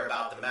out there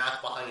about the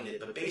math behind it,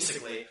 but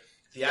basically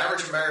the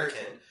average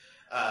American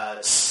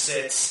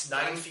sits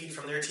 9 feet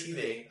from their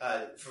TV,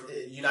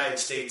 United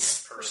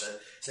States person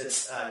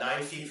sits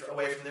 9 feet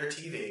away from their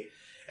TV,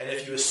 and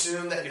if you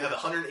assume that you have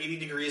 180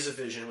 degrees of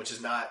vision, which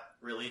is not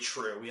really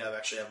true, we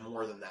actually have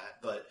more than that,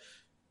 but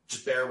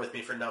just bear with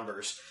me for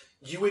numbers,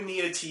 you would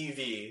need a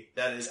TV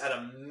that is at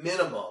a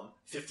minimum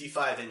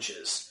 55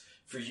 inches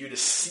for you to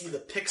see the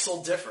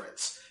pixel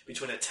difference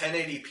between a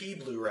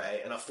 1080p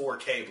Blu-ray and a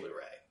 4K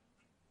Blu-ray.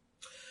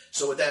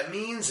 So what that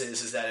means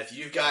is that if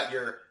you've got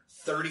your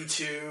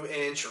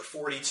 32-inch or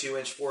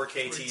 42-inch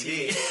 4K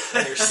TV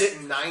and you're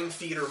sitting 9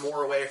 feet or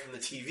more away from the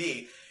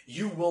TV,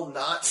 you will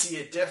not see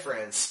a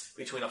difference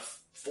between a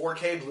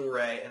 4K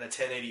Blu-ray and a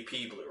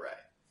 1080p Blu-ray.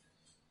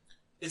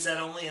 Is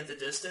that only at the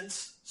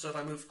distance? So if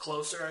I move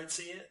closer, I'd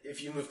see it?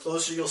 If you move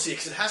closer, you'll see it.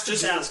 Because it has to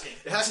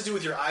it has to do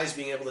with your eyes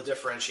being able to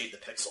differentiate the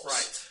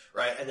pixels.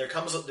 Right. And there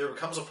comes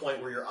a point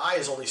where your eye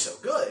is only so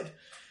good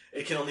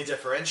It can only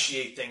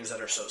differentiate things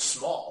that are so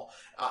small.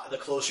 The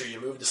closer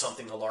you move to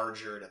something, the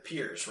larger it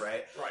appears,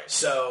 right? Right.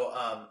 So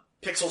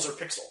pixels are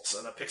pixels,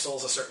 and a pixel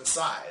is a certain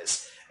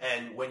size.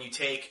 And when you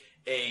take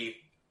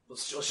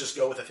let's just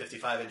go with a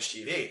 55-inch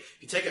TV. If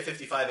you take a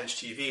 55-inch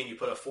TV and you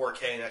put a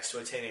 4K next to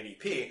a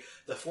 1080p,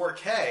 the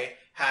 4K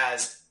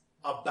has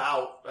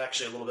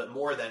actually a little bit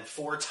more than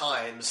 4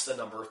 times the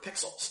number of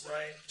pixels.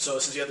 Right. So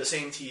since you have the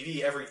same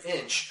TV, every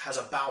inch has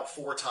about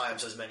 4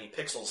 times as many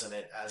pixels in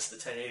it as the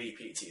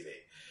 1080p TV.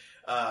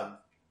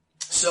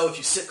 So if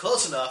you sit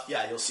close enough,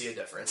 you'll see a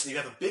difference. And you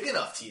have a big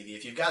enough TV,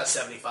 if you've got a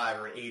 75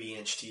 or an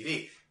 80-inch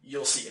TV,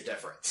 you'll see a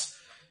difference.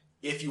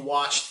 If you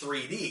watch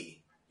 3D,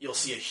 you'll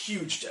see a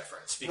huge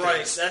difference.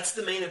 Because that's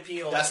the main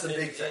appeal. That's the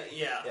big thing.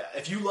 Yeah.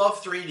 If you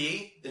love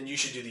 3D, then you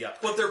should do the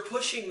upgrade. But they're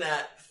pushing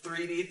that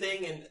 3D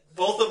thing, and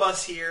both of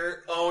us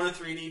here own a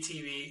 3D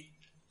TV.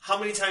 How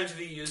many times have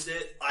you used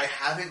it? I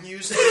haven't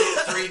used it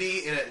in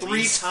 3D in at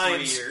least 3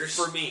 years.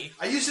 For me.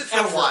 I used it for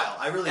a while.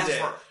 I really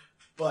did.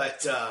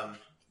 But,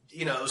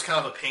 it was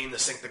kind of a pain to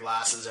sync the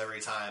glasses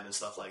every time and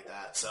stuff like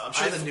that. So I'm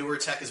sure the newer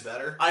tech is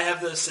better. I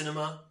have the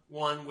Cinema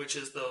one, which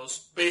is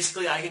those.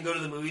 Basically, I can go to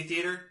the movie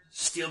theater,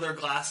 steal their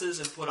glasses,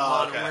 and put them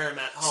on and wear them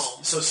at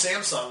home. So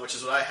Samsung, which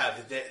is what I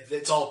have,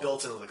 it's all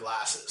built into the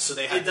glasses. So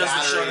they have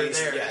batteries.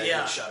 The shutter there.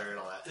 Yeah, the shutter and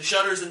all that. The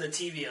shutter's in the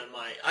TV on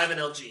my. I have an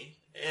LG.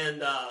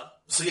 And,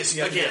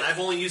 I've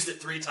only used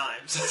it 3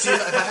 times. See,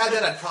 if I had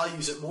that, I'd probably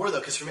use it more, though,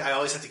 because for me, I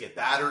always have to get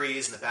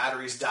batteries, and the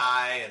batteries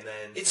die, and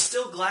then... It's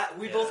still glass.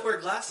 We both wear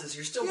glasses.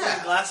 You're still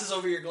wearing glasses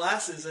over your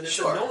glasses, and it's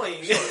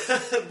annoying. Sure.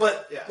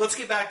 But let's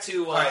get back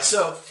to... All right,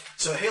 so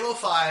Halo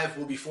 5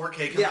 will be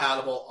 4K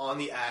compatible on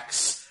the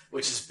X,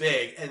 which is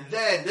big. And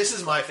then, this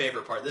is my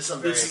favorite part. This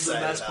I'm very excited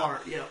about. This is the best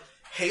part, yeah.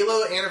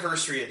 Halo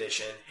Anniversary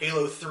Edition,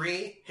 Halo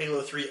 3, Halo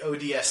 3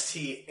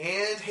 ODST,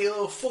 and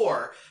Halo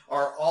 4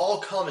 are all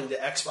coming to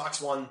Xbox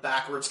One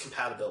backwards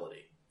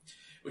compatibility,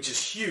 which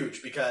is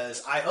huge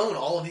because I own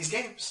all of these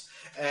games,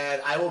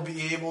 and I will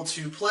be able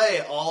to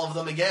play all of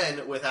them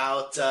again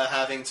without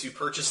having to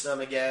purchase them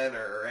again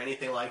or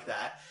anything like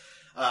that.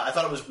 I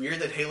thought it was weird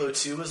that Halo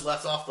 2 was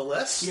left off the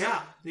list.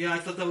 Yeah, I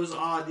thought that was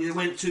odd. It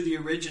went to the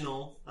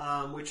original,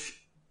 which...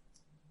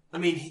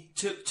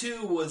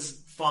 2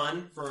 was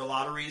fun for a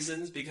lot of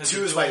reasons because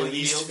 2 is my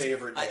least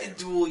favorite game.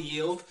 Dual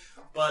yield,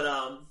 but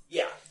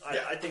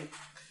I think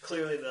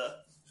clearly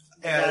that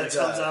it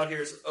comes out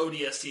here as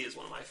ODST is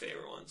one of my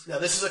favorite ones. Now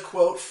this is a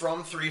quote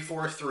from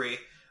 343.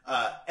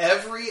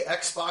 Every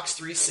Xbox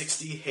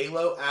 360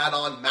 Halo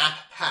add-on map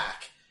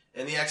pack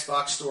in the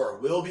Xbox Store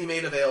will be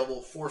made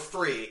available for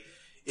free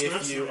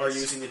if you are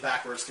using the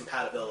backwards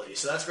compatibility.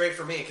 So that's great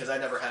for me because I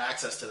never had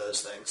access to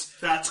those things.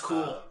 That's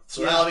cool.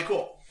 So that'll be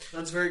cool.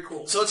 That's very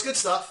cool. So it's good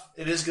stuff.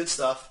 It is good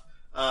stuff.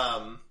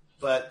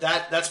 But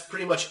that's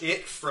pretty much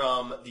it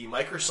from the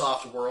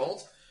Microsoft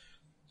world.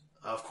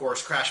 Of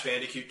course, Crash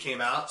Bandicoot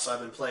came out, so I've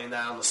been playing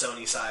that on the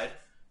Sony side.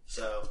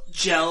 So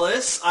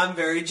jealous? I'm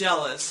very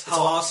jealous.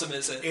 How awesome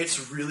is it?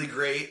 It's really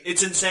great.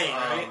 It's insane,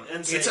 right?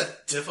 Insane. It's a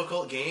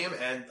difficult game,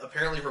 and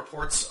apparently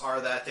reports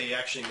are that they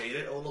actually made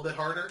it a little bit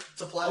harder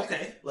to play.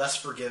 Okay. Less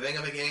forgiving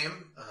of a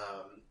game,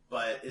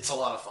 but it's a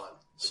lot of fun.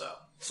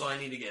 So I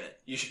need to get it.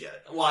 You should get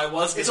it. Well, I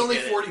was. It's only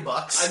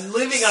 $40. I'm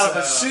living out of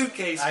a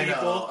suitcase,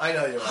 people. I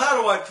know you are. How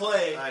do I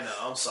play? I know.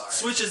 I'm sorry.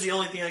 Switch is the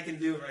only thing I can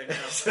do right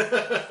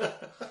now.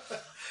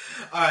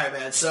 All right,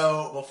 man.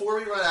 So before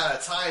we run out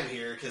of time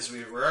here, because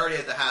we're already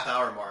at the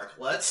half-hour mark,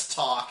 let's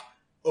talk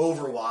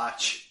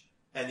Overwatch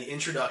and the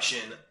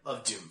introduction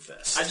of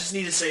Doomfist. I just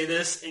need to say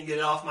this and get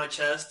it off my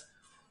chest.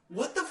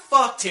 What the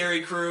fuck,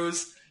 Terry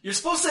Crews? You're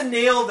supposed to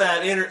nail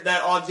that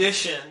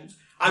audition.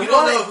 We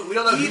don't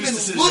know. He even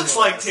looks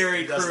like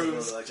Terry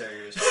Crews. Look like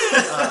Terry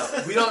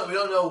Crews. We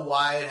don't know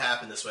why it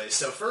happened this way.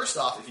 So first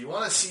off, if you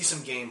want to see some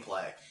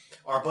gameplay,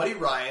 our buddy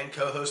Ryan,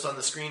 co-host on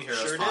the Screen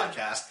Heroes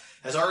podcast,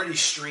 has already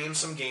streamed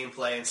some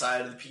gameplay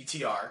inside of the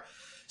PTR.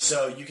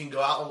 So you can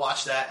go out and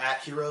watch that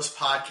at Heroes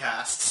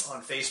Podcasts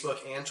on Facebook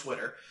and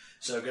Twitter.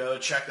 So go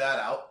check that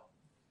out.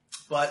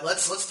 But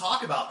let's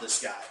talk about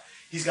this guy.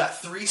 He's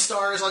got 3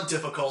 stars on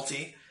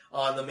difficulty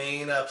on the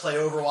main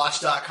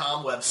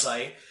playoverwatch.com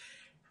website.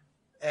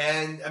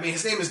 And,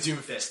 his name is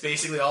Doomfist.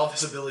 Basically, all of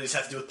his abilities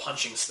have to do with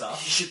punching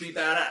stuff. He should be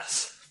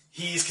badass.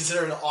 He's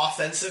considered an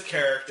offensive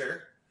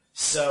character,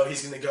 so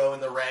he's going to go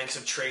in the ranks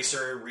of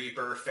Tracer,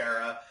 Reaper,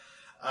 Pharah.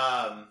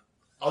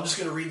 I'm just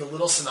going to read the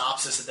little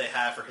synopsis that they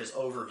have for his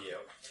overview.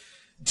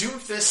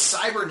 Doomfist's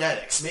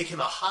cybernetics make him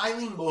a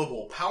highly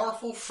mobile,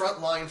 powerful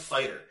frontline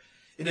fighter.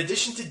 In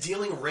addition to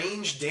dealing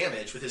ranged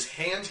damage with his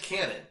hand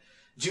cannon,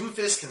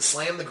 Doomfist can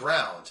slam the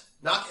ground,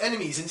 knock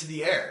enemies into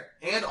the air,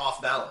 and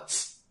off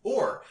balance,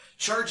 or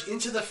charge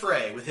into the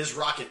fray with his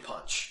rocket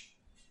punch.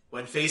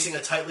 When facing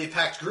a tightly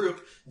packed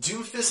group,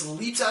 Doomfist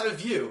leaps out of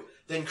view,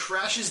 then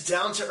crashes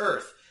down to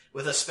Earth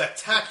with a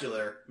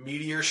spectacular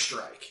meteor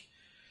strike.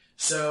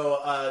 So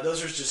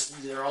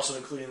they're also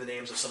including the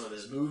names of some of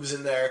his moves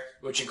in there,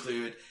 which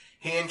include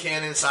hand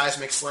cannon,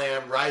 seismic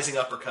slam, rising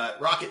uppercut,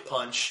 rocket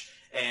punch,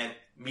 and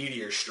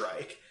meteor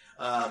strike.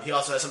 He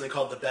also has something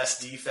called the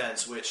best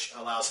defense, which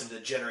allows him to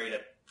generate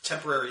a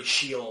temporary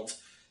shield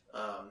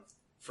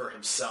for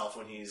himself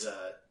when he's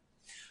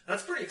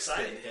that's pretty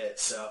exciting. getting hit.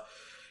 So,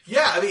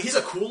 yeah, I mean, he's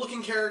a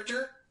cool-looking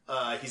character.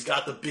 He's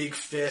got the big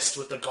fist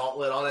with the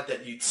gauntlet on it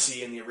that you'd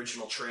see in the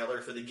original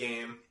trailer for the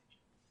game.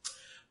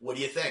 What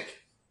do you think?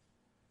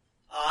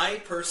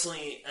 I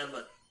personally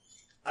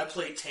I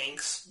play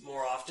tanks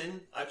more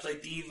often. I play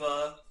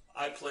D.Va.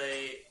 I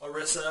play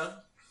Orisa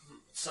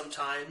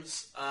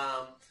sometimes.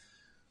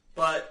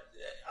 But,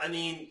 I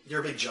mean... You're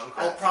a big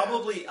Junkrat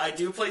fan. I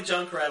do play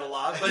Junkrat a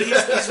lot, but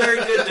he's very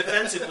good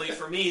defensively.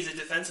 For me, he's a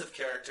defensive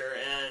character,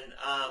 and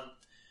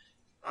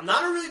I'm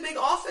not a really big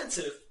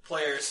offensive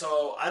player,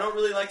 so I don't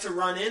really like to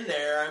run in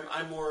there.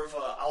 I'm more of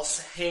I'll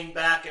hang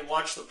back and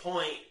watch the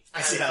point.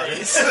 I see how it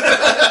is.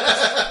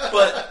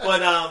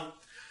 but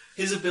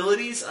his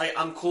abilities,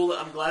 I'm cool.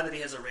 I'm glad that he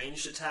has a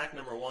ranged attack,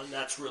 number one.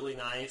 That's really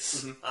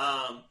nice.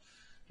 Mm-hmm.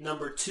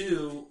 Number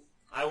two,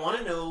 I want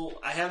to know,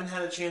 I haven't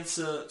had a chance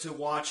to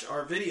watch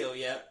our video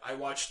yet. I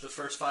watched the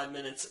first 5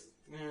 minutes,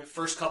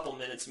 first couple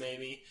minutes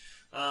maybe.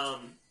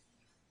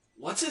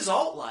 What's his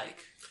ult like?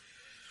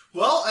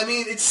 Well, I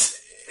mean,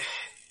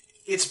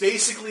 it's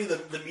basically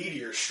the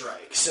meteor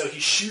strike. So he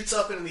shoots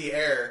up into the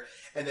air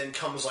and then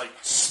comes like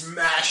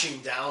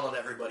smashing down on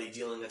everybody,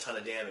 dealing a ton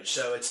of damage.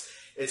 So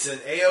it's an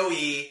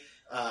AoE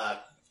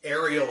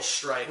aerial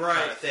strike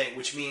kind of thing,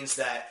 which means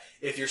that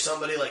if you're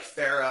somebody like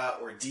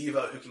Pharah or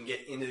D.Va who can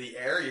get into the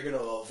air, you're going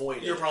to avoid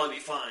it. You'll probably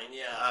be fine,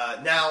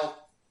 yeah. Now,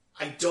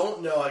 I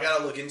don't know. I got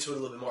to look into it a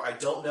little bit more. I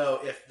don't know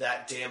if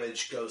that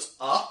damage goes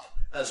up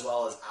as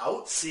well as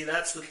out. See,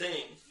 that's the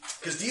thing.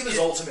 Because D.Va's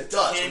ultimate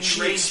does. When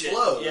she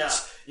explodes, yeah.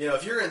 You know,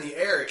 if you're in the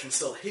air, it can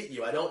still hit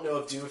you. I don't know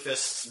if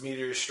Doomfist's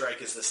Meteor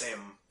Strike is the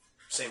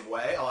same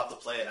way. I'll have to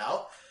play it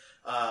out.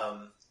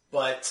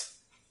 But,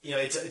 you know,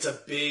 it's a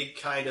big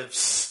kind of...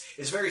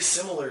 It's very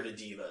similar to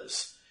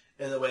D.Va's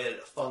in the way that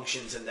it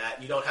functions, in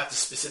that you don't have to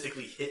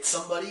specifically hit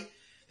somebody.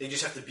 They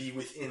just have to be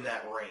within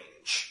that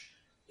range.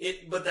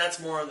 But that's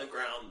more on the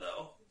ground,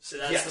 though. So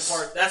that's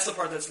the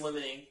part that's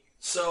limiting.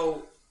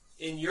 So,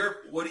 in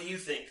Europe, what do you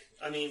think?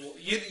 I mean,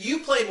 you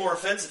play more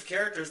offensive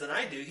characters than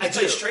I do. He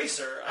plays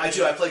Tracer. I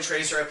do. I play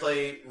Tracer, I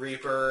play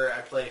Reaper,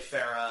 I play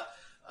Pharah.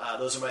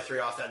 Those are my three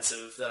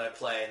offensive that I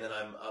play, and then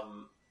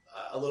I'm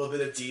a little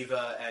bit of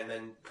D.Va, and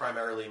then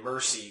primarily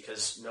Mercy,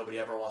 because nobody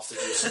ever wants to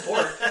do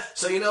support.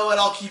 So you know what?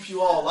 I'll keep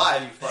you all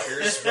alive, you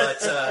fuckers. But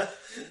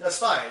that's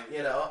fine,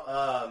 you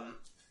know.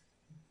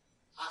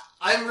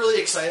 I'm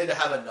really excited to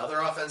have another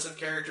offensive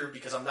character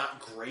because I'm not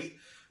great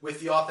with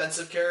the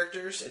offensive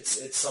characters.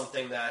 It's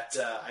something that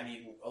I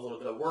need a little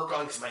bit of work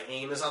on because my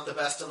aim is not the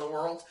best in the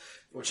world,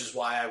 which is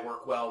why I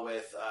work well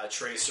with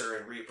Tracer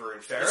and Reaper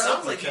and Pharah. It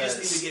sounds like you just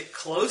need to get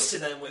close to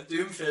them with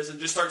Doomfist and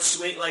just start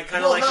swinging, like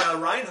a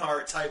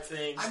Reinhardt type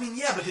thing. I mean,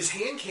 yeah, but his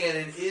hand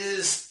cannon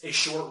is a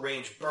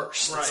short-range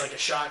burst. Right. It's like a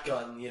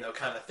shotgun, you know,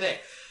 kind of thing.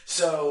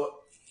 So,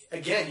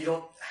 again, you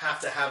don't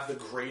have to have the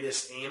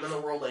greatest aim in the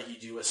world like you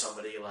do with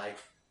somebody like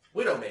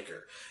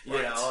Widowmaker.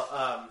 You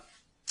know,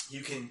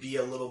 you can be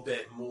a little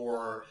bit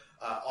more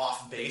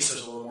off base.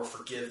 There's a little more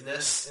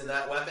forgiveness in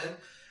that weapon.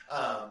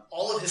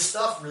 All of his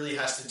stuff really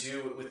has to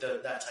do with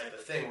that type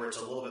of thing, where it's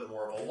a little bit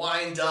more of a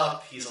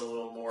wind-up. He's a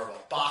little more of a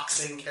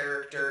boxing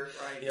character,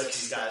 you know, because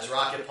he's got his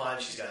rocket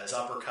punch, he's got his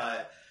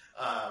uppercut.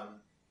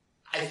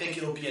 I think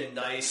it'll be a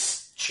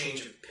nice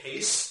change of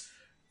pace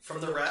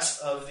from the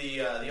rest of the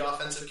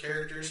offensive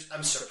characters.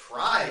 I'm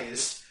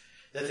surprised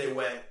that they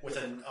went with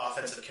an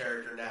offensive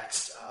character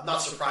next. I'm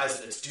not surprised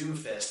that it's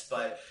Doomfist,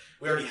 but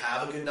we already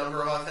have a good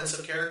number of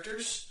offensive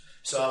characters.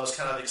 So I was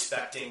kind of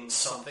expecting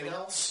something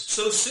else.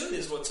 So soon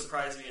is what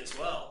surprised me as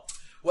well.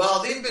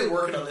 Well, they've been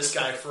working on this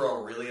guy for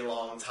a really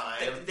long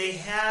time. They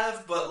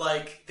have, but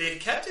like they've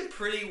kept it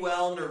pretty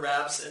well under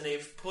wraps, and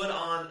they've put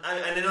on.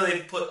 I know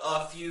they've put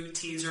a few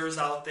teasers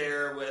out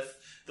there with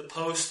the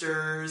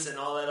posters and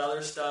all that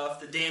other stuff.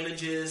 The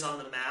damages on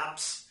the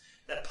maps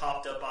that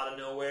popped up out of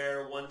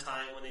nowhere one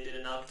time when they did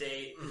an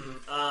update.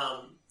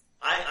 Mm-hmm.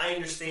 I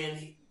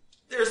understand.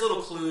 There's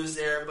little clues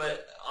there,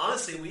 but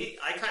honestly,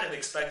 I kind of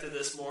expected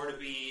this more to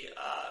be,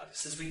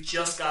 since we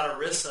just got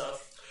Orisa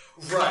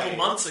a couple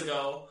months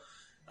ago,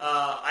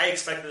 I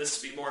expected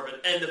this to be more of an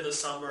end of the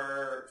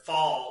summer,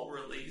 fall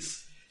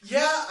release.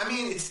 Yeah, I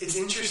mean, it's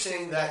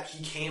interesting that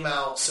he came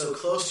out so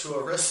close to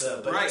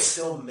Orisa, but he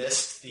still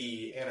missed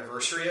the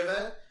anniversary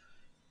event.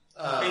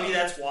 Maybe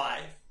that's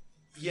why.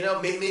 You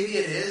know, maybe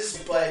it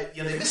is, but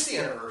you know, they missed the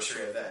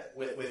anniversary event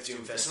with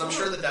Doomfist, and I'm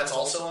sure that that's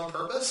also on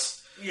purpose.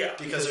 Yeah.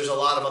 Because there's a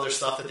lot of other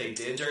stuff that they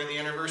did during the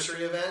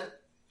anniversary event.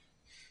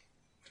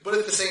 But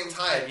at the same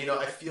time, you know,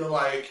 I feel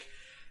like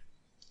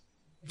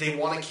they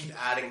want to keep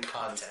adding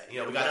content. You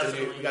know, we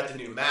got the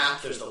new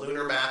map. There's the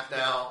lunar map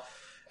now.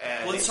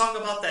 And let's talk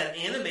about that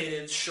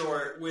animated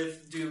short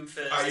with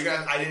Doomfist.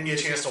 I didn't get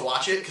a chance to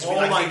watch it because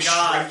I came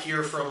straight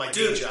here from my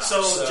day job.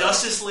 So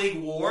Justice League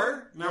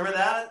War, remember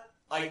that?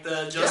 Like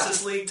the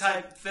Justice League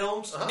type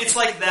films? Uh-huh. It's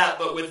like that,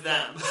 but with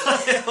them.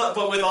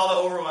 But with all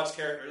the Overwatch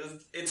characters.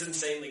 It's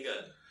insanely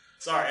good.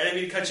 Sorry, I didn't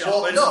mean to cut you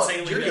off, but it's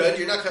insanely good. You're good.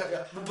 You're not cutting.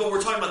 But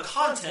we're talking about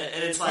content,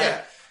 and it's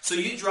like, So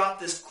you drop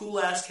this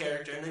cool-ass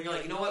character, and then you're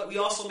like, you know what? We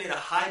also made a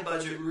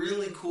high-budget,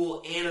 really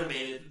cool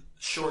animated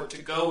short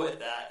to go with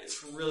that.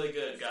 It's really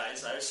good,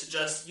 guys. I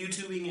suggest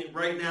YouTubing it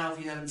right now if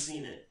you haven't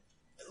seen it.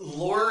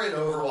 Lore in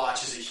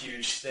Overwatch is a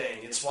huge thing.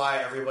 It's why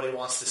everybody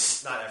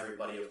wants to, not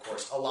everybody, of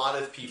course, a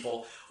lot of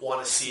people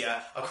want to see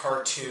a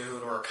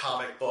cartoon or a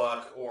comic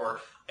book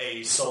or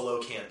a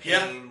solo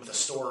campaign with a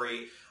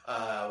story,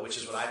 which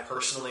is what I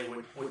personally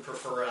would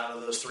prefer out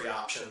of those three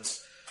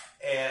options.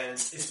 And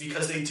it's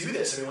because they do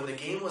this. I mean, when the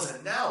game was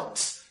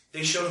announced,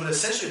 they showed what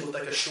essentially looked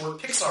like a short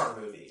Pixar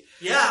movie.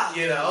 Yeah,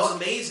 you know, it was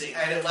amazing.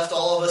 And it left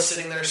all of us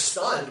sitting there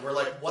stunned. We're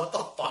like, what the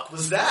fuck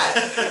was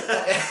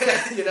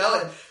that? You know,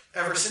 and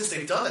ever since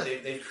they've done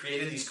it, they've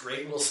created these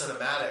great little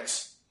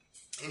cinematics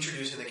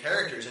introducing the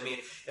characters. I mean,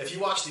 if you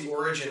watch the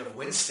origin of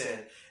Winston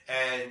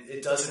and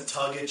it doesn't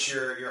tug at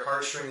your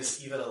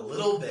heartstrings even a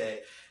little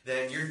bit,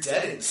 then you're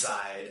dead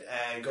inside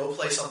and go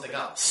play something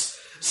else.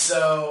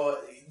 So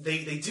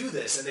they do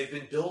this, and they've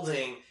been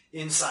building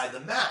inside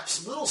the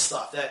maps little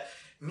stuff that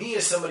me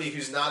as somebody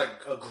who's not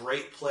a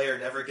great player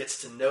never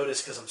gets to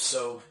notice because I'm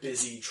so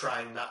busy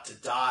trying not to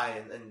die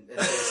and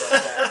things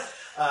like that.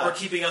 Or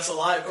keeping us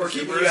alive. Or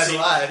keeping you guys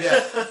alive,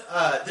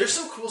 yeah. There's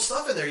some cool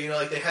stuff in there. You know,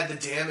 like they had the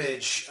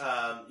damage,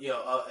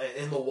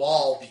 in the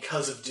wall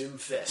because of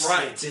Doomfist.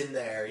 Right. It's in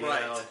there, you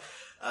right. know.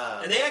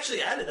 And they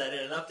actually added that in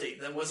an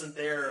update that wasn't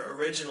there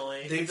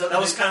originally. That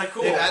was kind of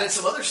cool. They've added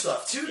some other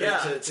stuff, too,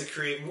 to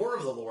create more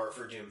of the lore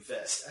for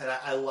Doomfist. And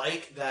I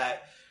like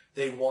that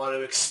they want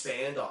to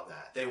expand on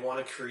that. They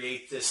want to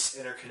create this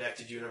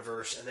interconnected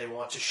universe, and they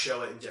want to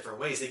show it in different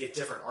ways. They get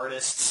different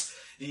artists.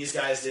 These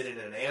guys did it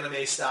in an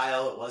anime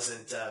style. It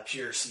wasn't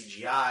pure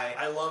CGI.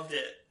 I loved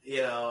it.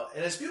 You know,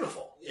 and it's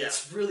beautiful. Yeah.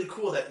 It's really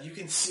cool that you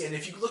can see, and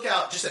if you look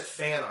out just at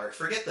fan art,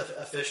 forget the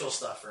official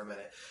stuff for a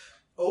minute.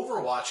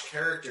 Overwatch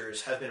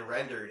characters have been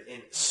rendered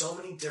in so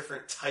many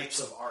different types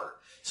of art,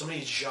 so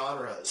many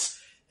genres,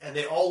 and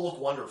they all look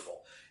wonderful.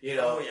 You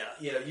know,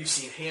 you know, you've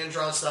seen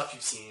hand-drawn stuff,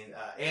 you've seen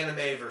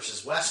anime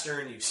versus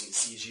Western, you've seen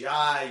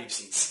CGI, you've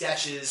seen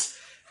sketches,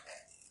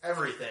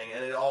 everything,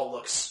 and it all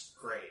looks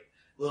great.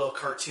 Little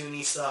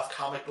cartoony stuff,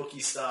 comic booky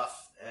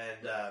stuff,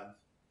 and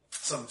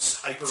some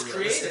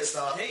hyper-realistic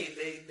stuff.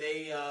 Hey,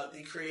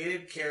 they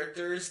created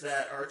characters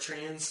that are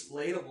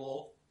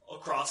translatable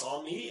across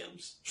all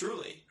mediums.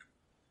 Truly,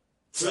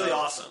 it's really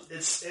awesome.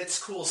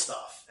 It's cool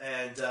stuff,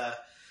 and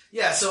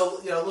yeah.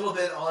 So you know, a little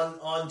bit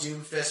on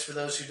Doomfist for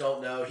those who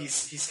don't know,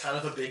 he's kind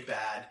of a big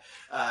bad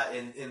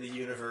in the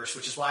universe,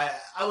 which is why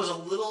I was a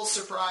little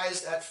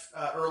surprised at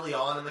early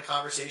on in the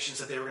conversations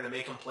that they were going to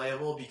make him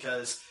playable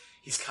because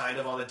he's kind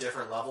of on a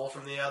different level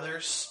from the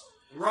others.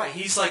 Right,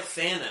 he's like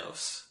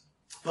Thanos.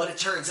 But it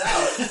turns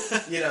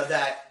out, you know,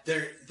 that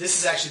this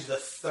is actually the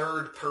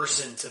third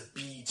person to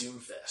be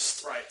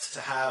Doomfist. Right.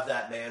 To have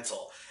that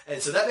mantle. And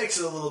so that makes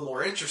it a little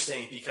more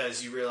interesting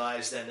because you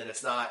realize then that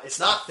it's not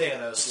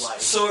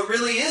Thanos-like. So it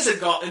really is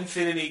a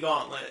Infinity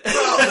Gauntlet.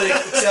 Well, but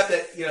except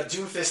that, you know,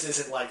 Doomfist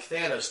isn't like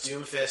Thanos.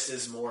 Doomfist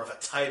is more of a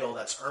title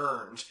that's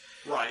earned.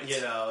 Right.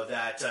 You know,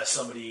 that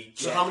somebody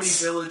gets. So how many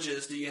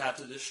villages do you have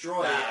to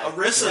destroy?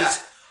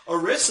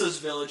 Arissa's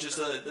village is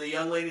the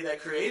young lady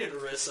that created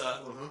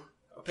Orisa. Mm-hmm.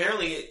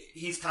 Apparently,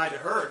 he's tied to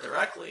her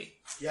directly.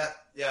 Yeah.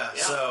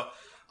 So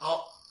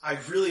I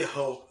really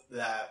hope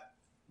that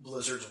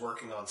Blizzard's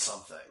working on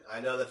something.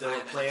 I know that there were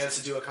plans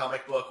to do a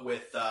comic book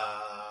with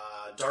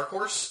Dark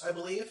Horse, I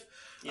believe.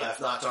 Yeah. If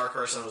not Dark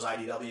Horse, then it was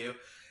IDW.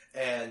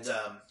 And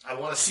I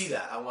want to see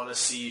that. I want to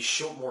see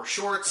more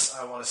shorts.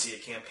 I want to see a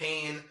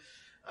campaign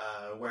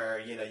where,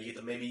 you know,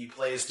 maybe you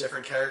play as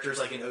different characters,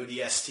 like an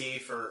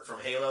ODST from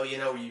Halo, you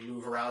know, where you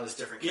move around as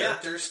different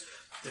characters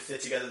to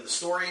fit together the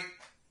story.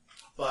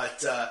 But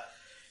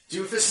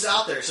Doomfist is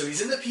out there, so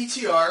he's in the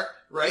PTR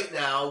right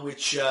now,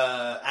 which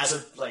as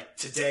of like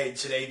today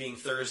being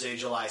Thursday,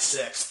 July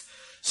 6th.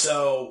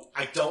 So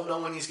I don't know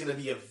when he's going to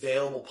be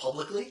available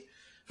publicly.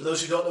 For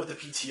those who don't know what the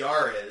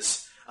PTR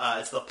is,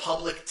 it's the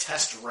Public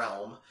Test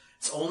Realm.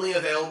 It's only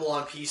available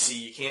on PC.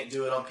 You can't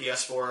do it on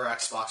PS4 or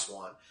Xbox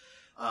One.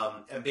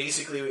 And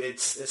basically,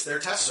 it's their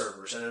test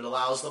servers, and it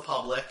allows the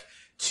public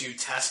to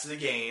test the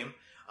game.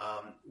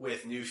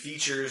 With new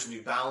features,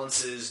 new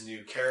balances,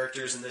 new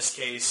characters in this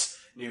case,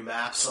 new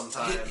maps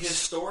sometimes.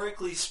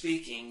 Historically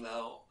speaking,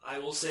 though, I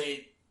will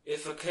say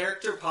if a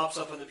character pops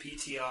up on the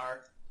PTR,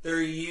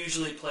 they're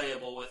usually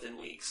playable within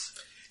weeks.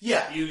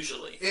 Yeah.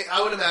 Usually.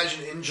 I would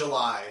imagine in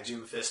July,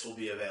 Doomfist will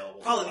be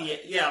available.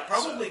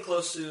 Probably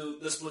close to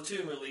the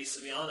Splatoon release,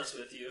 to be honest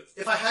with you.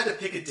 If I had to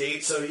pick a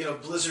date, so, you know,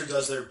 Blizzard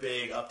does their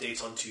big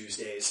updates on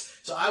Tuesdays.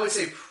 So I would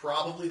say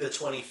probably the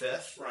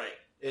 25th. Right.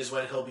 Is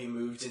when he'll be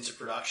moved into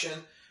production.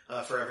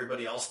 For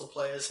everybody else to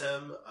play as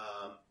him.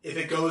 If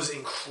it goes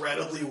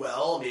incredibly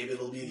well, maybe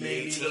it'll be the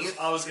 18th.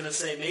 I was going to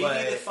say, maybe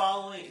the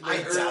following...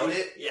 I doubt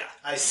it. Yeah.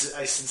 I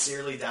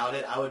sincerely doubt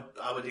it.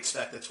 I would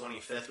expect the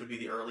 25th would be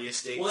the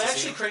earliest date. Well, they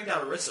actually cranked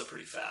out Orisa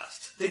pretty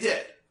fast. They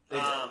did.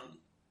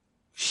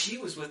 She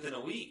was within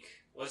a week.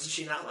 wasn't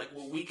she not like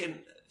a week? And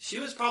she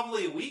was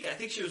probably a week. I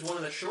think she was one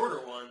of the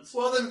shorter ones.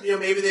 Well, then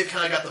maybe they've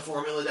kind of got the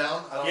formula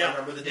down. I don't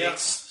remember the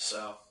dates.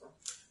 So,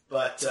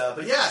 but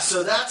yeah,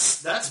 so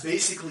that's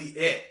basically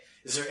it.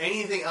 Is there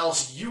anything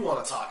else you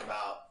want to talk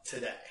about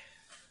today?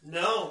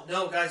 No,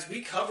 guys,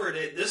 we covered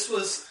it. This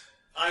was,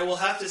 I will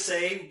have to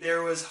say,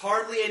 there was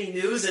hardly any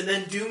news, and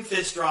then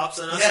Doomfist drops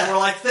on us, and we're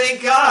like,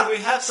 thank God, we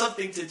have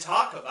something to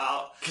talk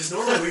about. Because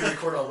normally we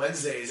record on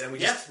Wednesdays, and we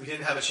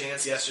didn't have a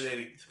chance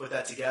yesterday to put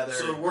that together.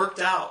 So it worked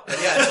out. And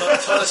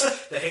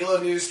the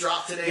Halo news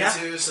dropped today,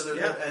 too,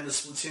 and the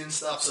Splatoon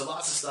stuff, so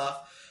lots of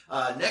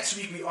stuff. Next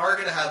week, we are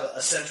going to have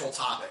a central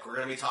topic. We're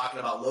going to be talking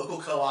about local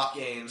co-op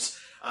games,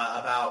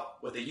 about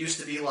what they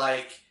used to be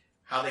like,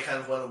 how they kind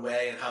of went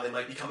away, and how they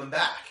might be coming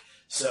back.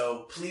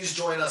 So please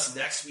join us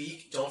next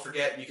week. Don't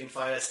forget, you can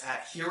find us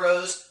at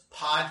Heroes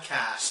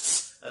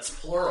Podcasts. That's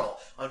plural.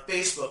 On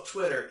Facebook,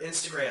 Twitter,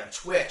 Instagram,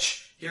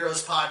 Twitch,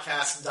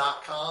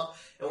 heroespodcast.com.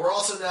 And we're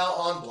also now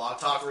on Blog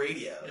Talk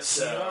Radio.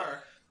 Yes, we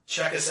are.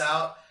 Check us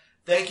out.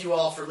 Thank you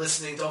all for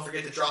listening. Don't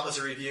forget to drop us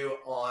a review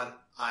on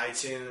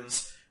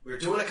iTunes. We're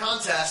doing a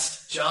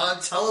contest.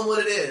 John, tell them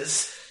what it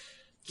is.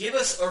 Give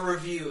us a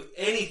review,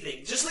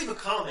 anything. Just leave a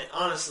comment,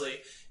 honestly.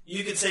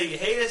 You could say you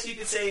hate us, you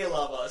could say you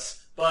love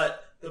us,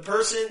 but the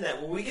person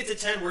that when we get to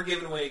 10, we're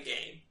giving away a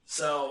game.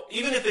 So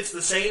even if it's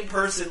the same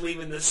person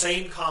leaving the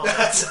same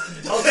comments.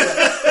 Don't do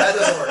that. That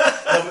doesn't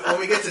work. When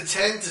we get to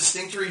 10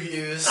 distinct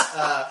reviews,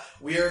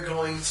 we are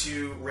going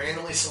to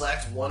randomly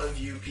select one of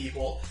you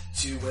people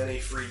to win a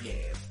free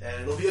game.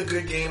 And it'll be a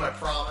good game, I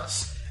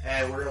promise.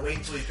 And we're going to wait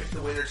until we pick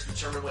the winner to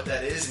determine what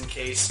that is in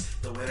case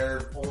the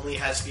winner only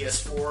has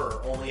PS4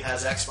 or only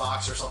has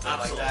Xbox or something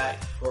like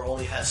that, or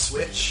only has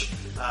Switch.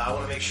 I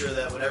want to make sure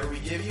that whatever we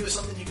give you is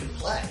something you can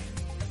play.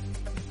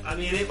 I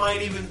mean, it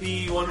might even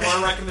be one of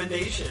our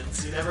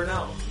recommendations. You never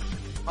know.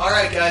 All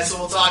right, guys, so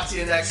we'll talk to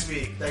you next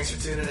week. Thanks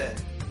for tuning in.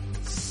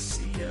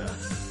 See ya.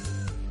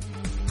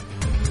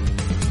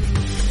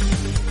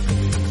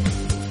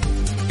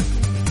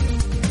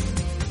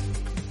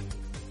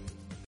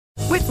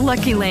 With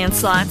Lucky Land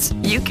Slots,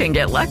 you can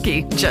get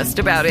lucky just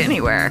about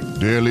anywhere.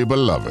 Dearly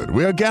beloved,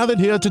 we are gathered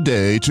here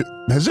today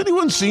to... Has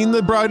anyone seen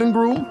the bride and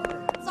groom?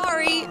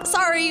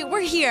 Sorry,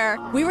 we're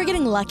here. We were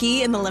getting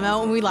lucky in the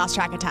limo and we lost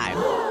track of time.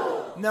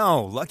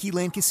 No, Lucky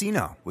Land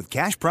Casino, with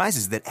cash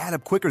prizes that add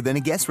up quicker than a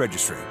guest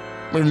registry.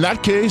 In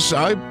that case,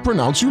 I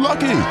pronounce you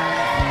lucky.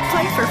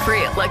 Play for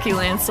free at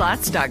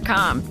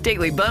LuckyLandSlots.com.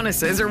 Daily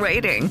bonuses are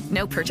waiting.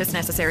 No purchase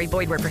necessary.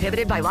 Void where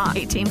prohibited by law.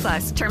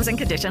 18+. Terms and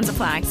conditions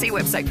apply. See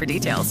website for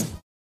details.